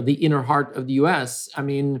the inner heart of the US,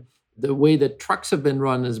 the way that trucks have been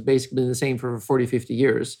run is basically the same for 40, 50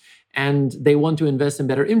 years. And they want to invest in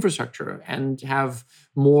better infrastructure and have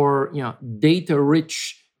more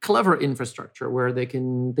data-rich, clever infrastructure where they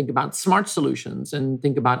can think about smart solutions and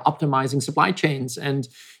think about optimizing supply chains. And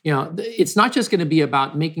it's not just going to be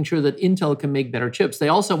about making sure that Intel can make better chips. They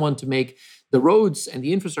also want to make the roads and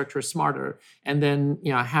the infrastructure smarter, and then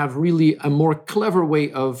have really a more clever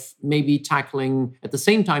way of maybe tackling at the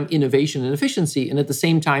same time innovation and efficiency, and at the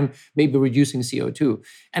same time maybe reducing CO2.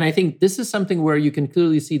 And I think this is something where you can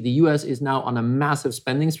clearly see the US is now on a massive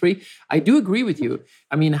spending spree. I do agree with you.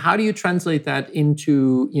 How do you translate that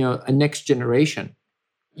into a next generation?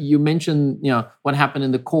 You mentioned, what happened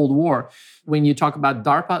in the Cold War. When you talk about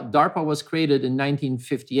DARPA was created in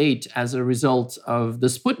 1958 as a result of the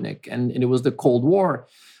Sputnik, and it was the Cold War.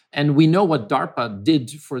 And we know what DARPA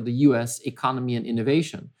did for the US economy and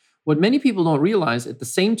innovation. What many people don't realize, at the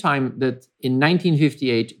same time that in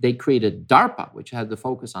 1958 they created DARPA, which had the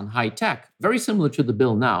focus on high tech, very similar to the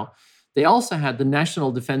bill now, they also had the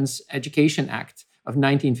National Defense Education Act of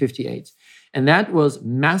 1958. And that was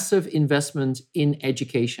massive investment in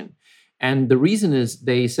education. And the reason is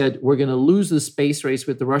they said, we're going to lose the space race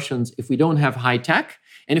with the Russians if we don't have high tech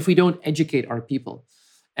and if we don't educate our people.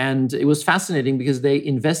 And it was fascinating because they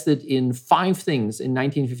invested in 5 things in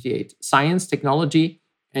 1958: science, technology,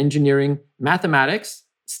 engineering, mathematics,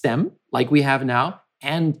 STEM, like we have now,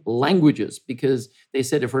 and languages, because they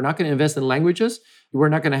said if we're not going to invest in languages, we're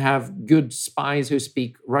not going to have good spies who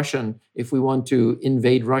speak Russian if we want to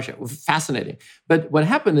invade Russia. Fascinating. But what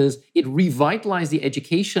happened is it revitalized the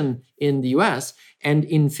education in the US. And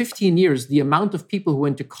in 15 years, the amount of people who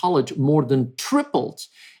went to college more than tripled.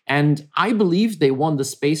 And I believe they won the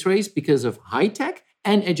space race because of high tech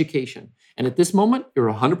and education. And at this moment,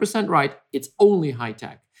 you're 100% right. It's only high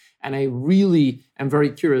tech. And I really am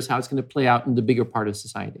very curious how it's going to play out in the bigger part of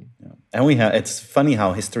society. Yeah. And it's funny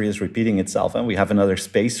how history is repeating itself. And we have another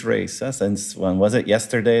space race. Since when was it?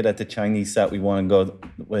 Yesterday that the Chinese said we want to go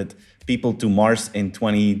with people to Mars in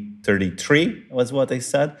 2033 was what they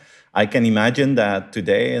said. I can imagine that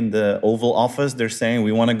today in the Oval Office, they're saying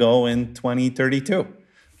we want to go in 2032.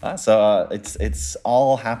 So it's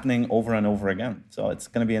all happening over and over again. So it's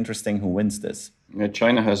going to be interesting who wins this.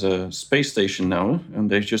 China has a space station now, and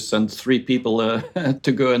they just sent 3 people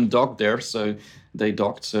to go and dock there. So they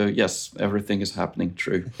docked. So yes, everything is happening.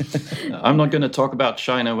 True. I'm not going to talk about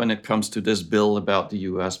China when it comes to this bill about the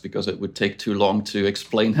US, because it would take too long to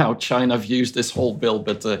explain how China views this whole bill.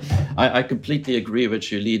 But I completely agree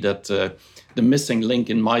with you, Lee, that the missing link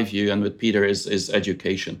in my view and with Peter is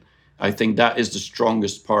education. I think that is the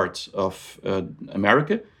strongest part of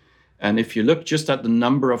America. And if you look just at the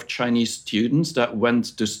number of Chinese students that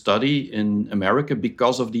went to study in America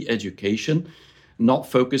because of the education, not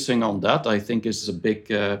focusing on that, I think is a big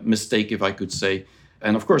mistake, if I could say.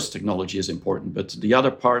 And of course, technology is important. But the other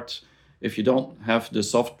part, if you don't have the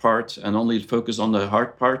soft part and only focus on the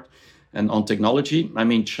hard part and on technology, I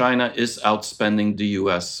mean, China is outspending the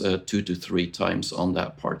US 2 to 3 times on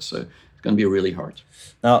that part. So it's going to be really hard.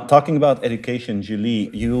 Now, talking about education,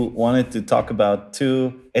 Julie, you wanted to talk about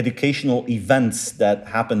 2 educational events that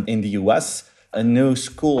happened in the US, a new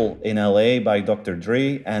school in LA by Dr.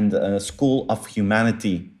 Dre and a School of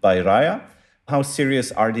Humanity by Raya. How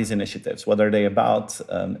serious are these initiatives? What are they about?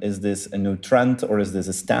 Is this a new trend or is this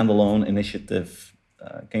a standalone initiative?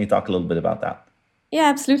 Can you talk a little bit about that? Yeah,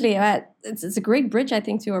 absolutely. It's a great bridge, I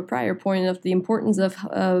think, to our prior point of the importance of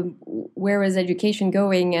where is education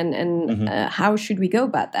going and how should we go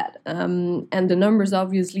about that. And the numbers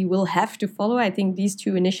obviously will have to follow. I think these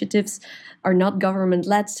 2 initiatives are not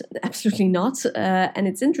government-led, absolutely not. And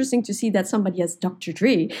it's interesting to see that somebody as Dr.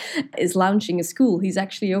 Dre is launching a school. He's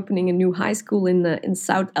actually opening a new high school in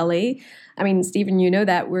South LA. I mean, Stephen, you know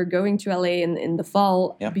that we're going to LA in the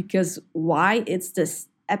fall because why? It's this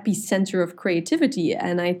epicenter of creativity.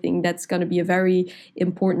 And I think that's going to be a very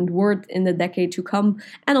important word in the decade to come,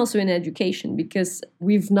 and also in education, because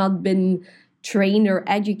we've not been trained or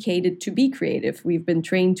educated to be creative. We've been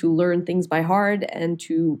trained to learn things by heart and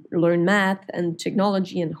to learn math and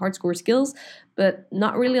technology and hard core skills, but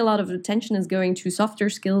not really a lot of attention is going to softer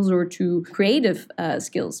skills or to creative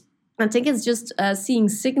skills. I think it's just seeing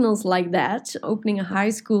signals like that, opening a high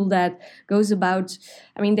school that goes about,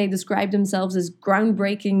 I mean, they describe themselves as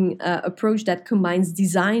groundbreaking approach that combines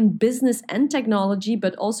design, business, and technology,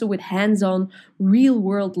 but also with hands-on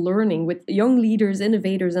real-world learning with young leaders,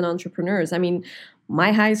 innovators, and entrepreneurs. I mean,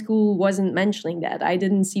 my high school wasn't mentioning that. I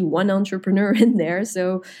didn't see one entrepreneur in there.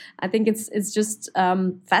 So I think it's just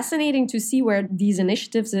fascinating to see where these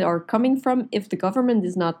initiatives are coming from if the government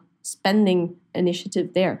is not spending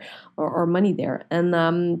initiative there or money there.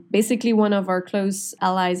 And basically one of our close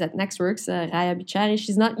allies at Nextworks, Raya Bichari,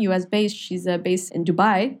 she's not US based, she's based in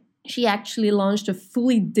Dubai. She actually launched a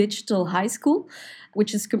fully digital high school,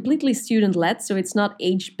 which is completely student-led. So it's not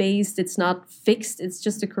age-based, it's not fixed. It's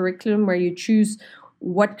just a curriculum where you choose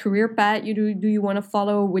what career path do you want to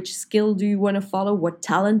follow, which skill do you want to follow, what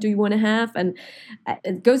talent do you want to have. And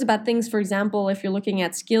it goes about things, for example, if you're looking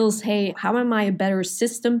at skills, hey, how am I a better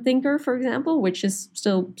system thinker, for example, which is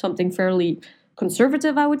still something fairly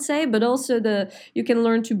conservative, I would say, but also you can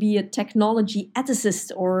learn to be a technology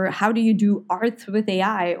ethicist, or how do you do art with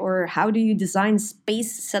AI, or how do you design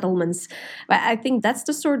space settlements. I think that's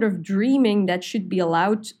the sort of dreaming that should be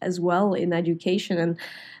allowed as well in education. And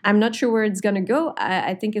I'm not sure where it's going to go.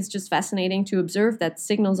 I think it's just fascinating to observe that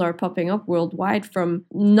signals are popping up worldwide from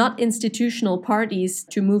not institutional parties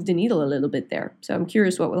to move the needle a little bit there. So I'm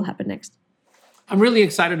curious what will happen next. I'm really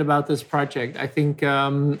excited about this project. I think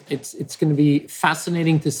it's going to be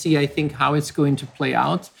fascinating to see, I think, how it's going to play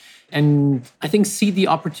out. and I think see the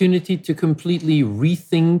opportunity to completely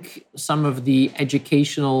rethink some of the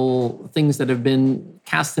educational things that have been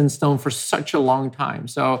cast in stone for such a long time.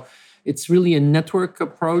 So it's really a network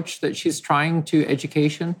approach that she's trying to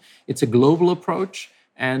education. It's a global approach.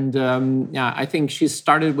 And I think she's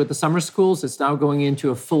started with the summer schools. It's now going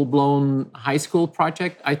into a full-blown high school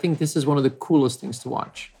project. I think this is one of the coolest things to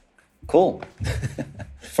watch. Cool.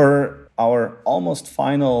 For our almost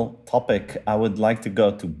final topic, I would like to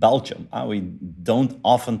go to Belgium. We don't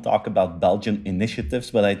often talk about Belgian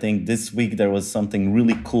initiatives, but I think this week there was something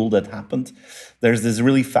really cool that happened. There's this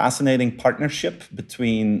really fascinating partnership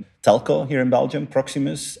between telco here in Belgium,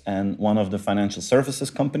 Proximus, and one of the financial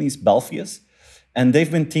services companies, Belfius. And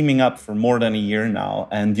they've been teaming up for more than a year now.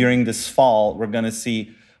 And during this fall, we're going to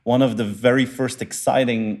see one of the very first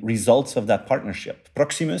exciting results of that partnership.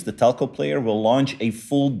 Proximus, the telco player, will launch a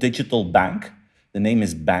full digital bank. The name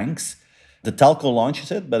is Banks. The telco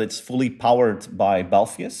launches it, but it's fully powered by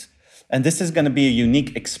Belfius. And this is going to be a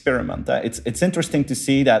unique experiment. It's interesting to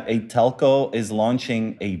see that a telco is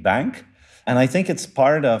launching a bank. And I think it's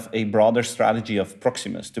part of a broader strategy of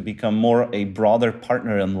Proximus to become more a broader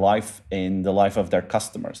partner in the life of their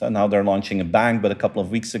customers. And now they're launching a bank, but a couple of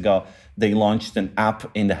weeks ago, they launched an app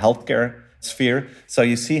in the healthcare sphere. So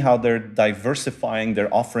you see how they're diversifying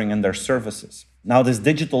their offering and their services. Now, this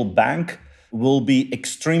digital bank will be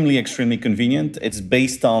extremely, extremely convenient. It's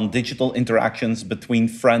based on digital interactions between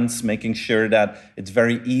friends, making sure that it's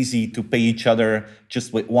very easy to pay each other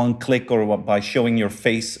just with one click or by showing your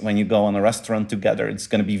face when you go on a restaurant together. It's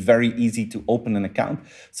going to be very easy to open an account.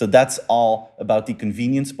 So that's all about the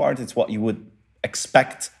convenience part. It's what you would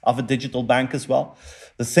expect of a digital bank as well.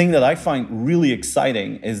 The thing that I find really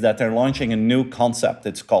exciting is that they're launching a new concept.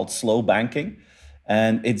 It's called slow banking.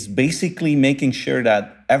 And it's basically making sure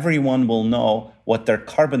that everyone will know what their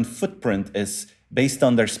carbon footprint is based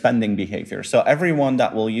on their spending behavior. So everyone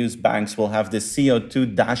that will use banks will have this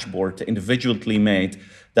CO2 dashboard individually made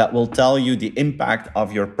that will tell you the impact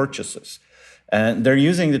of your purchases. And they're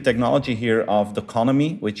using the technology here of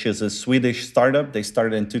Doconomy, which is a Swedish startup. They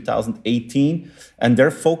started in 2018. And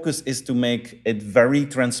their focus is to make it very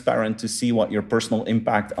transparent to see what your personal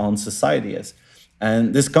impact on society is.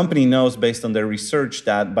 And this company knows, based on their research,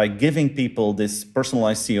 that by giving people this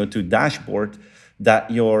personalized CO2 dashboard,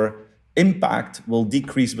 that your impact will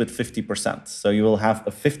decrease with 50%. So you will have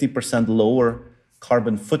a 50% lower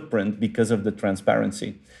carbon footprint because of the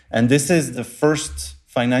transparency. And this is the first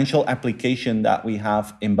financial application that we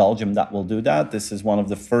have in Belgium that will do that. This is one of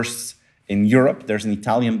the first in Europe. There's an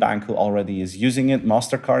Italian bank who already is using it.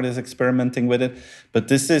 MasterCard is experimenting with it. But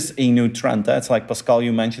this is a new trend. It's like, Pascal,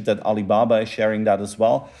 you mentioned that Alibaba is sharing that as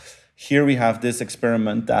well. Here we have this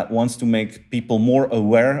experiment that wants to make people more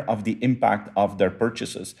aware of the impact of their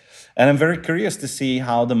purchases. And I'm very curious to see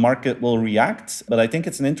how the market will react. But I think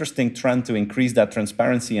it's an interesting trend to increase that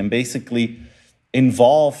transparency and basically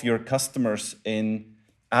involve your customers in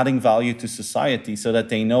adding value to society so that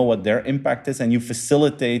they know what their impact is, and you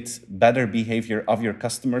facilitate better behavior of your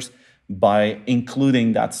customers by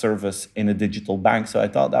including that service in a digital bank. So I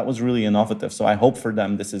thought that was really innovative. So I hope for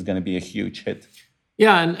them this is going to be a huge hit.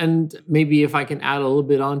 Yeah, and maybe if I can add a little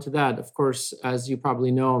bit onto that, of course, as you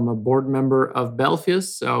probably know, I'm a board member of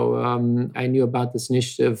Belfius. So I knew about this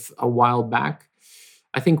initiative a while back.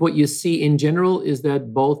 I think what you see in general is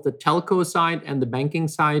that both the telco side and the banking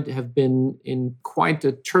side have been in quite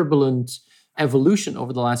a turbulent evolution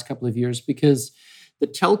over the last couple of years, because the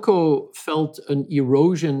telco felt an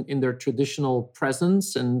erosion in their traditional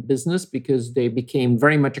presence and business because they became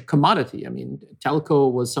very much a commodity. I mean,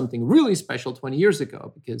 telco was something really special 20 years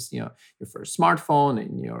ago because, your first smartphone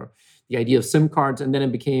and the idea of SIM cards, and then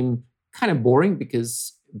it became kind of boring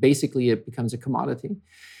because basically it becomes a commodity.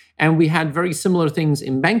 And we had very similar things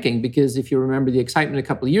in banking, because if you remember the excitement a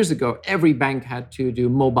couple of years ago, every bank had to do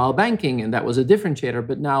mobile banking, and that was a differentiator.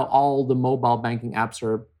 But now all the mobile banking apps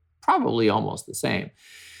are probably almost the same.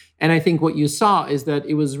 And I think what you saw is that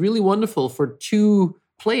it was really wonderful for two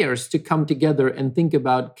players to come together and think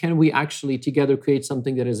about, can we actually together create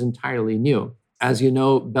something that is entirely new? As you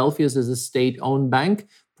know, Belfius is a state-owned bank.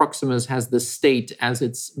 Proximus has the state as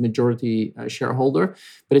its majority shareholder.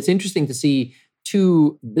 But it's interesting to see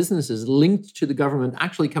two businesses linked to the government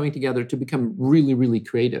actually coming together to become really, really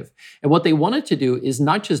creative. And what they wanted to do is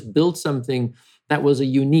not just build something that was a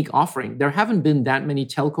unique offering. There haven't been that many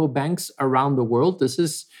telco banks around the world. This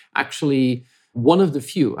is actually one of the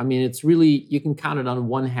few. I mean, it's really, you can count it on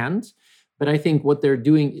one hand. But I think what they're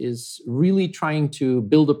doing is really trying to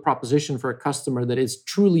build a proposition for a customer that is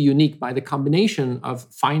truly unique by the combination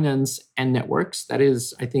of finance and networks. That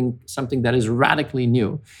is, I think, something that is radically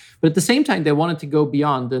new. But at the same time, they wanted to go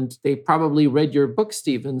beyond, and they probably read your book,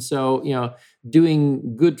 Stephen. So,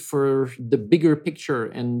 doing good for the bigger picture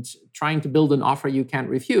and trying to build an offer you can't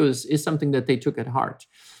refuse is something that they took at heart.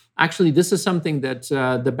 Actually, this is something that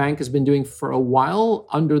the bank has been doing for a while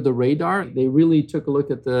under the radar. They really took a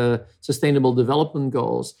look at the Sustainable Development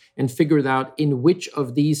Goals and figured out in which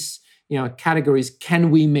of these categories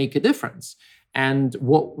can we make a difference. And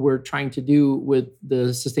what we're trying to do with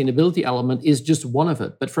the sustainability element is just one of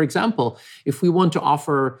it. But for example, if we want to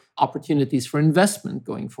offer opportunities for investment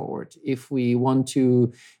going forward, if we want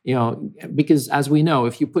to, because as we know,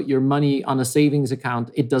 if you put your money on a savings account,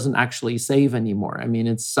 it doesn't actually save anymore. I mean,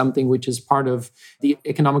 it's something which is part of the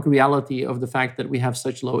economic reality of the fact that we have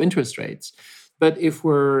such low interest rates. But if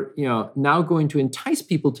we're, now going to entice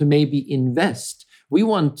people to maybe invest, we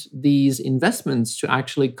want these investments to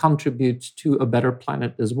actually contribute to a better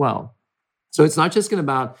planet as well. So it's not just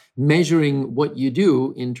about measuring what you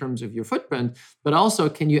do in terms of your footprint, but also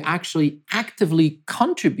can you actually actively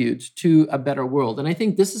contribute to a better world? And I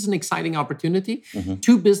think this is an exciting opportunity.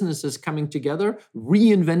 Two businesses coming together,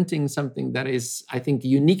 reinventing something that is, I think, a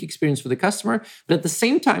unique experience for the customer, but at the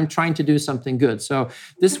same time trying to do something good. So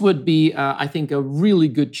this would be, I think, a really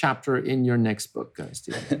good chapter in your next book,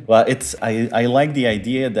 Steve. Well, I like the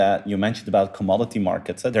idea that you mentioned about commodity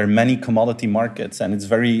markets. There are many commodity markets, and it's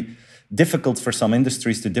very difficult for some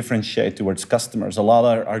industries to differentiate towards customers. A lot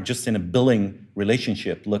are just in a billing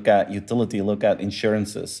relationship. Look at utility, look at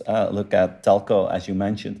insurances, look at telco, as you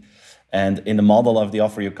mentioned. And in the model of the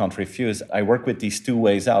offer you can't refuse, I work with these two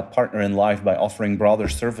ways out: partner in life by offering broader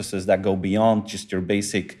services that go beyond just your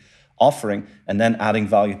basic offering, and then adding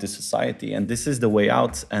value to society. And this is the way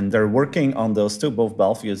out. And they're working on those two, both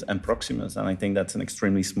Belfius and Proximus. And I think that's an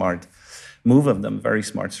extremely smart move of them, very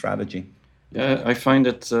smart strategy. Yeah, I find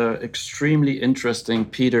it extremely interesting,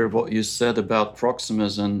 Peter, what you said about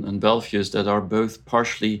Proximus and Belfius, that are both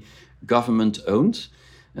partially government-owned,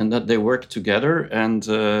 and that they work together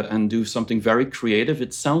and do something very creative.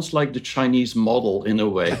 It sounds like the Chinese model in a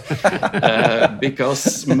way,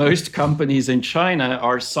 because most companies in China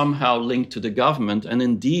are somehow linked to the government, and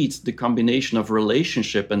indeed the combination of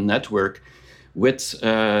relationship and network with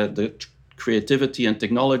the creativity and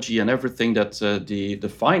technology and everything that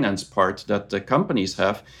the finance part that the companies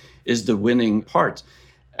have is the winning part.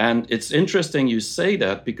 And it's interesting you say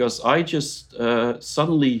that, because I just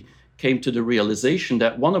suddenly came to the realization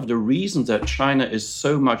that one of the reasons that China is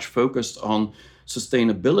so much focused on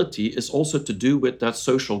sustainability is also to do with that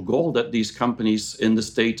social goal that these companies in the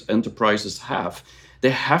state enterprises have. They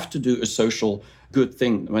have to do a social good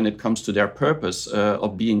thing when it comes to their purpose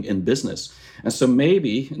of being in business. And so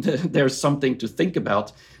maybe there's something to think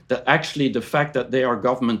about, that actually the fact that they are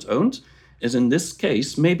government owned is in this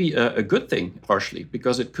case maybe a good thing, partially,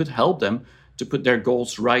 because it could help them to put their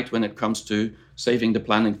goals right when it comes to saving the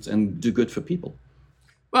planet and do good for people.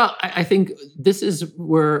 Well, I think this is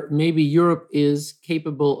where maybe Europe is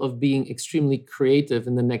capable of being extremely creative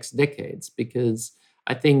in the next decades, because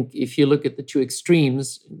I think if you look at the two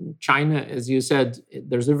extremes, China, as you said,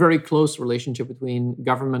 there's a very close relationship between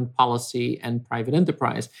government policy and private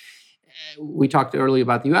enterprise. We talked earlier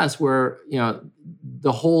about the US, where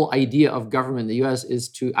the whole idea of government in the US is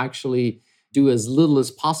to actually do as little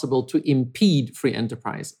as possible to impede free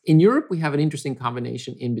enterprise. In Europe, we have an interesting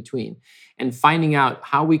combination in between, and finding out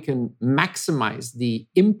how we can maximize the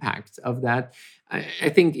impact of that. I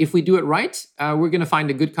think if we do it right, we're going to find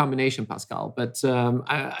a good combination, Pascal. But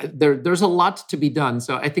there's a lot to be done.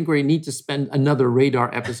 So I think we need to spend another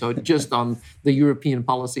radar episode just on the European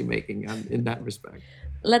policymaking in that respect.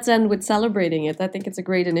 Let's end with celebrating it. I think it's a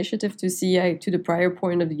great initiative to see, to the prior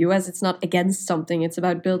point of the US, it's not against something. It's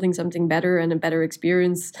about building something better and a better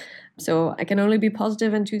experience. So I can only be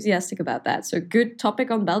positive and enthusiastic about that. So good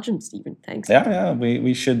topic on Belgium, Stephen. Thanks. Yeah,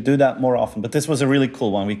 we should do that more often. But this was a really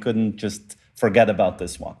cool one. We couldn't just forget about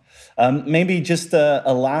this one. Maybe just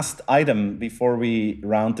a last item before we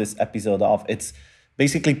round this episode off. It's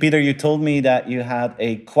basically, Peter, you told me that you had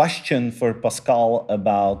a question for Pascal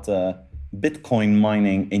about Bitcoin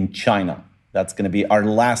mining in China. That's going to be our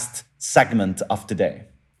last segment of today.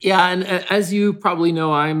 Yeah, and as you probably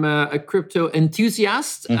know, I'm a crypto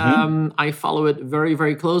enthusiast. I follow it very,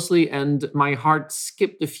 very closely, and my heart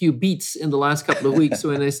skipped a few beats in the last couple of weeks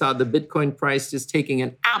when I saw the Bitcoin price just taking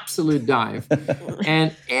an absolute dive.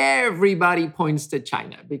 And everybody points to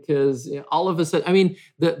China because all of a sudden, I mean,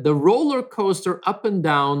 the roller coaster up and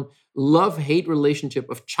down love-hate relationship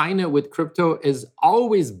of China with crypto has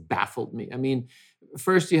always baffled me. I mean,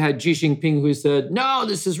 first you had Xi Jinping who said, no,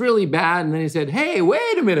 this is really bad. And then he said, hey,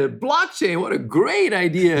 wait a minute, blockchain, what a great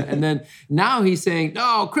idea. And then now he's saying,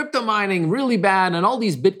 no, crypto mining, really bad. And all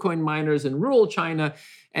these Bitcoin miners in rural China.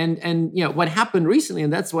 And what happened recently,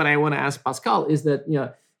 and that's what I want to ask Pascal, is that,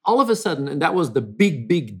 all of a sudden, and that was the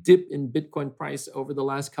big dip in Bitcoin price over the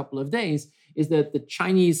last couple of days, is that the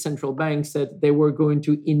Chinese central bank said they were going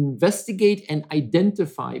to investigate and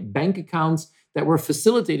identify bank accounts that were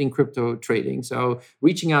facilitating crypto trading. So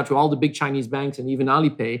reaching out to all the big Chinese banks and even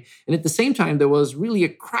Alipay. And at the same time, there was really a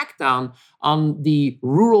crackdown on the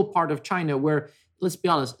rural part of China where, let's be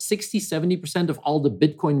honest, 60-70% of all the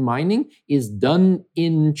Bitcoin mining is done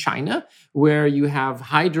in China, where you have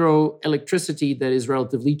hydroelectricity that is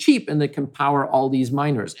relatively cheap and that can power all these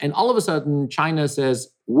miners. And all of a sudden, China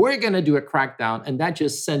says, we're going to do a crackdown. And that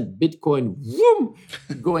just sent Bitcoin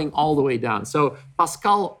going all the way down. So,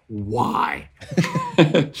 Pascal, why?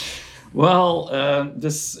 Well,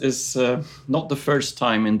 this is not the first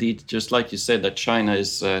time, indeed, just like you said, that China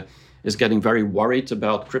is getting very worried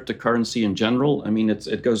about cryptocurrency in general. I mean,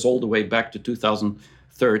 it goes all the way back to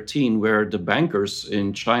 2013, where the bankers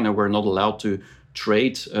in China were not allowed to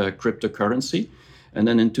trade cryptocurrency. And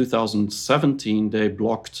then in 2017, they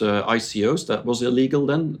blocked ICOs. That was illegal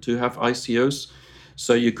then to have ICOs.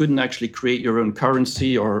 So you couldn't actually create your own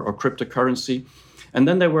currency or cryptocurrency. And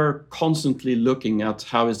then they were constantly looking at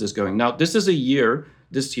how is this going. Now, this is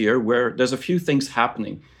this year, where there's a few things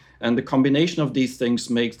happening. And the combination of these things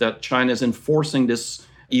makes that China is enforcing this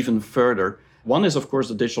even further. One is, of course,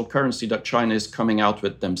 the digital currency that China is coming out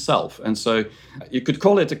with themselves. And so you could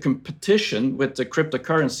call it a competition with the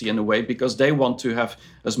cryptocurrency in a way, because they want to have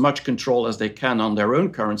as much control as they can on their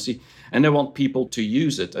own currency, and they want people to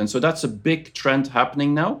use it. And so that's a big trend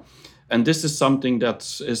happening now. And this is something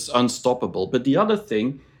that is unstoppable. But the other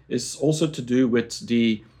thing is also to do with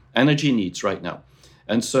the energy needs right now.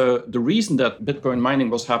 And so the reason that Bitcoin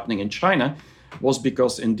mining was happening in China was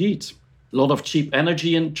because, indeed, a lot of cheap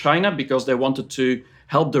energy in China, because they wanted to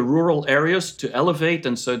help the rural areas to elevate.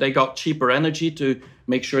 And so they got cheaper energy to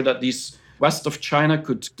make sure that these west of China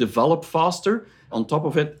could develop faster. On top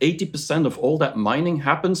of it, 80% of all that mining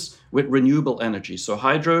happens with renewable energy. So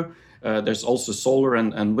hydro, there's also solar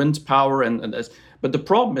and wind power. But the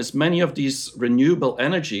problem is many of these renewable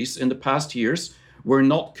energies in the past years were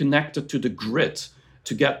not connected to the grid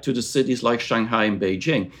to get to the cities like Shanghai and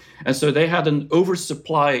Beijing. And so they had an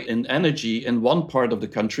oversupply in energy in one part of the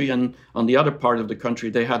country, and on the other part of the country,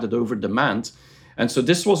 they had an over demand. And so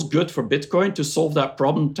this was good for Bitcoin to solve that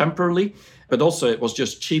problem temporarily, but also it was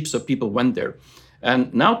just cheap, so people went there.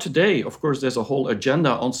 And now today, of course, there's a whole agenda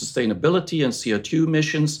on sustainability and CO2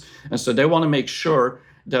 emissions. And so they want to make sure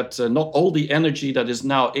that not all the energy that is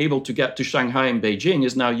now able to get to Shanghai and Beijing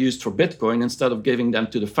is now used for Bitcoin, instead of giving them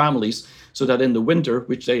to the families, so that in the winter,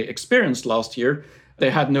 which they experienced last year,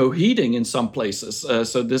 they had no heating in some places.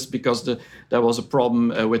 So this because there was a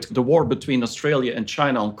problem with the war between Australia and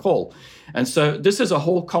China on coal. And so this is a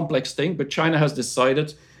whole complex thing, but China has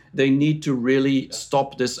decided they need to really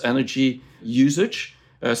stop this energy usage.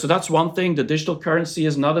 So that's one thing. The digital currency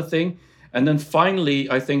is another thing. And then finally,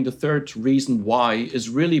 I think the third reason why is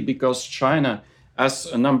really because China, as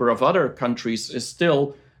a number of other countries, is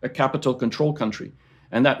still a capital control country.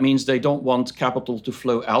 And that means they don't want capital to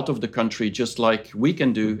flow out of the country just like we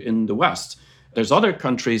can do in the West. There's other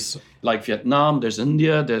countries like Vietnam, there's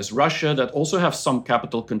India, there's Russia that also have some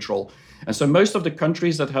capital control. And so most of the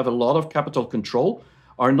countries that have a lot of capital control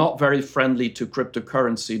are not very friendly to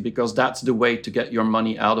cryptocurrency, because that's the way to get your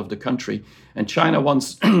money out of the country. And China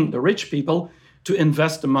wants the rich people to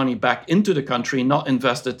invest the money back into the country, not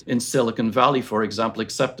invest it in Silicon Valley, for example,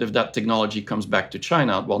 except if that technology comes back to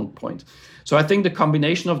China at one point. So I think the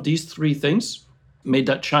combination of these three things made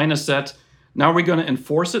that China said, now we're going to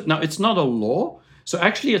enforce it. Now, it's not a law. So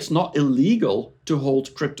actually, it's not illegal to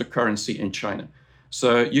hold cryptocurrency in China.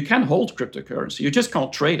 So you can hold cryptocurrency, you just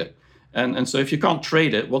can't trade it. And so if you can't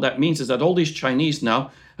trade it, what that means is that all these Chinese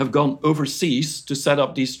now have gone overseas to set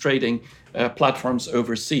up these trading platforms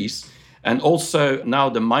overseas. And also now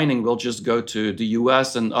the mining will just go to the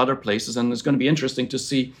US and other places. And it's going to be interesting to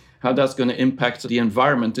see how that's going to impact the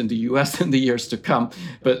environment in the US in the years to come.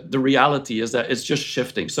 But the reality is that it's just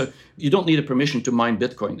shifting. So you don't need a permission to mine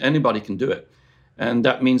Bitcoin. Anybody can do it. And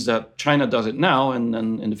that means that China does it now, and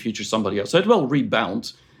then in the future somebody else. So it will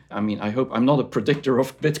rebound. I mean, I hope I'm not a predictor of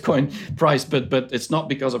Bitcoin price, but it's not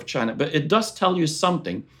because of China. But it does tell you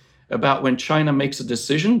something about when China makes a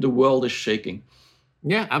decision, the world is shaking.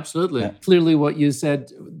 Yeah, absolutely. Yeah. Clearly, what you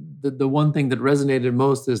said, the one thing that resonated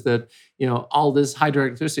most is that, all this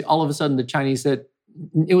hydroelectricity, all of a sudden the Chinese said,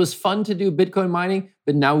 it was fun to do Bitcoin mining,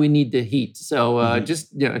 but now we need the heat. So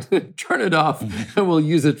just turn it off and we'll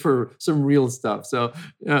use it for some real stuff. So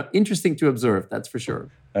interesting to observe, that's for sure.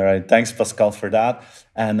 All right. Thanks, Pascal, for that.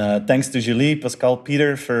 And thanks to Julie, Pascal,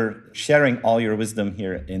 Peter, for sharing all your wisdom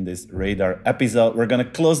here in this Radar episode. We're going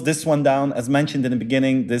to close this one down. As mentioned in the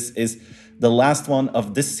beginning, this is the last one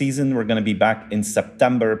of this season. We're going to be back in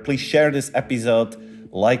September. Please share this episode,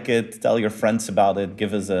 like it, tell your friends about it,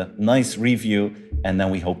 give us a nice review, and then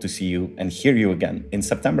we hope to see you and hear you again in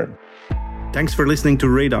September. Thanks for listening to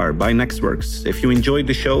Radar by Nextworks. If you enjoyed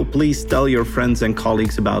the show, please tell your friends and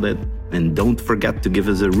colleagues about it. And don't forget to give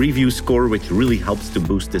us a review score, which really helps to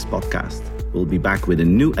boost this podcast. We'll be back with a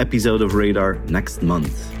new episode of Radar next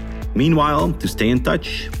month. Meanwhile, to stay in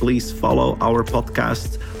touch, please follow our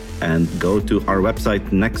podcast and go to our website,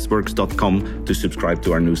 nextworks.com, to subscribe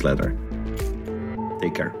to our newsletter.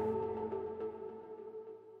 Take care.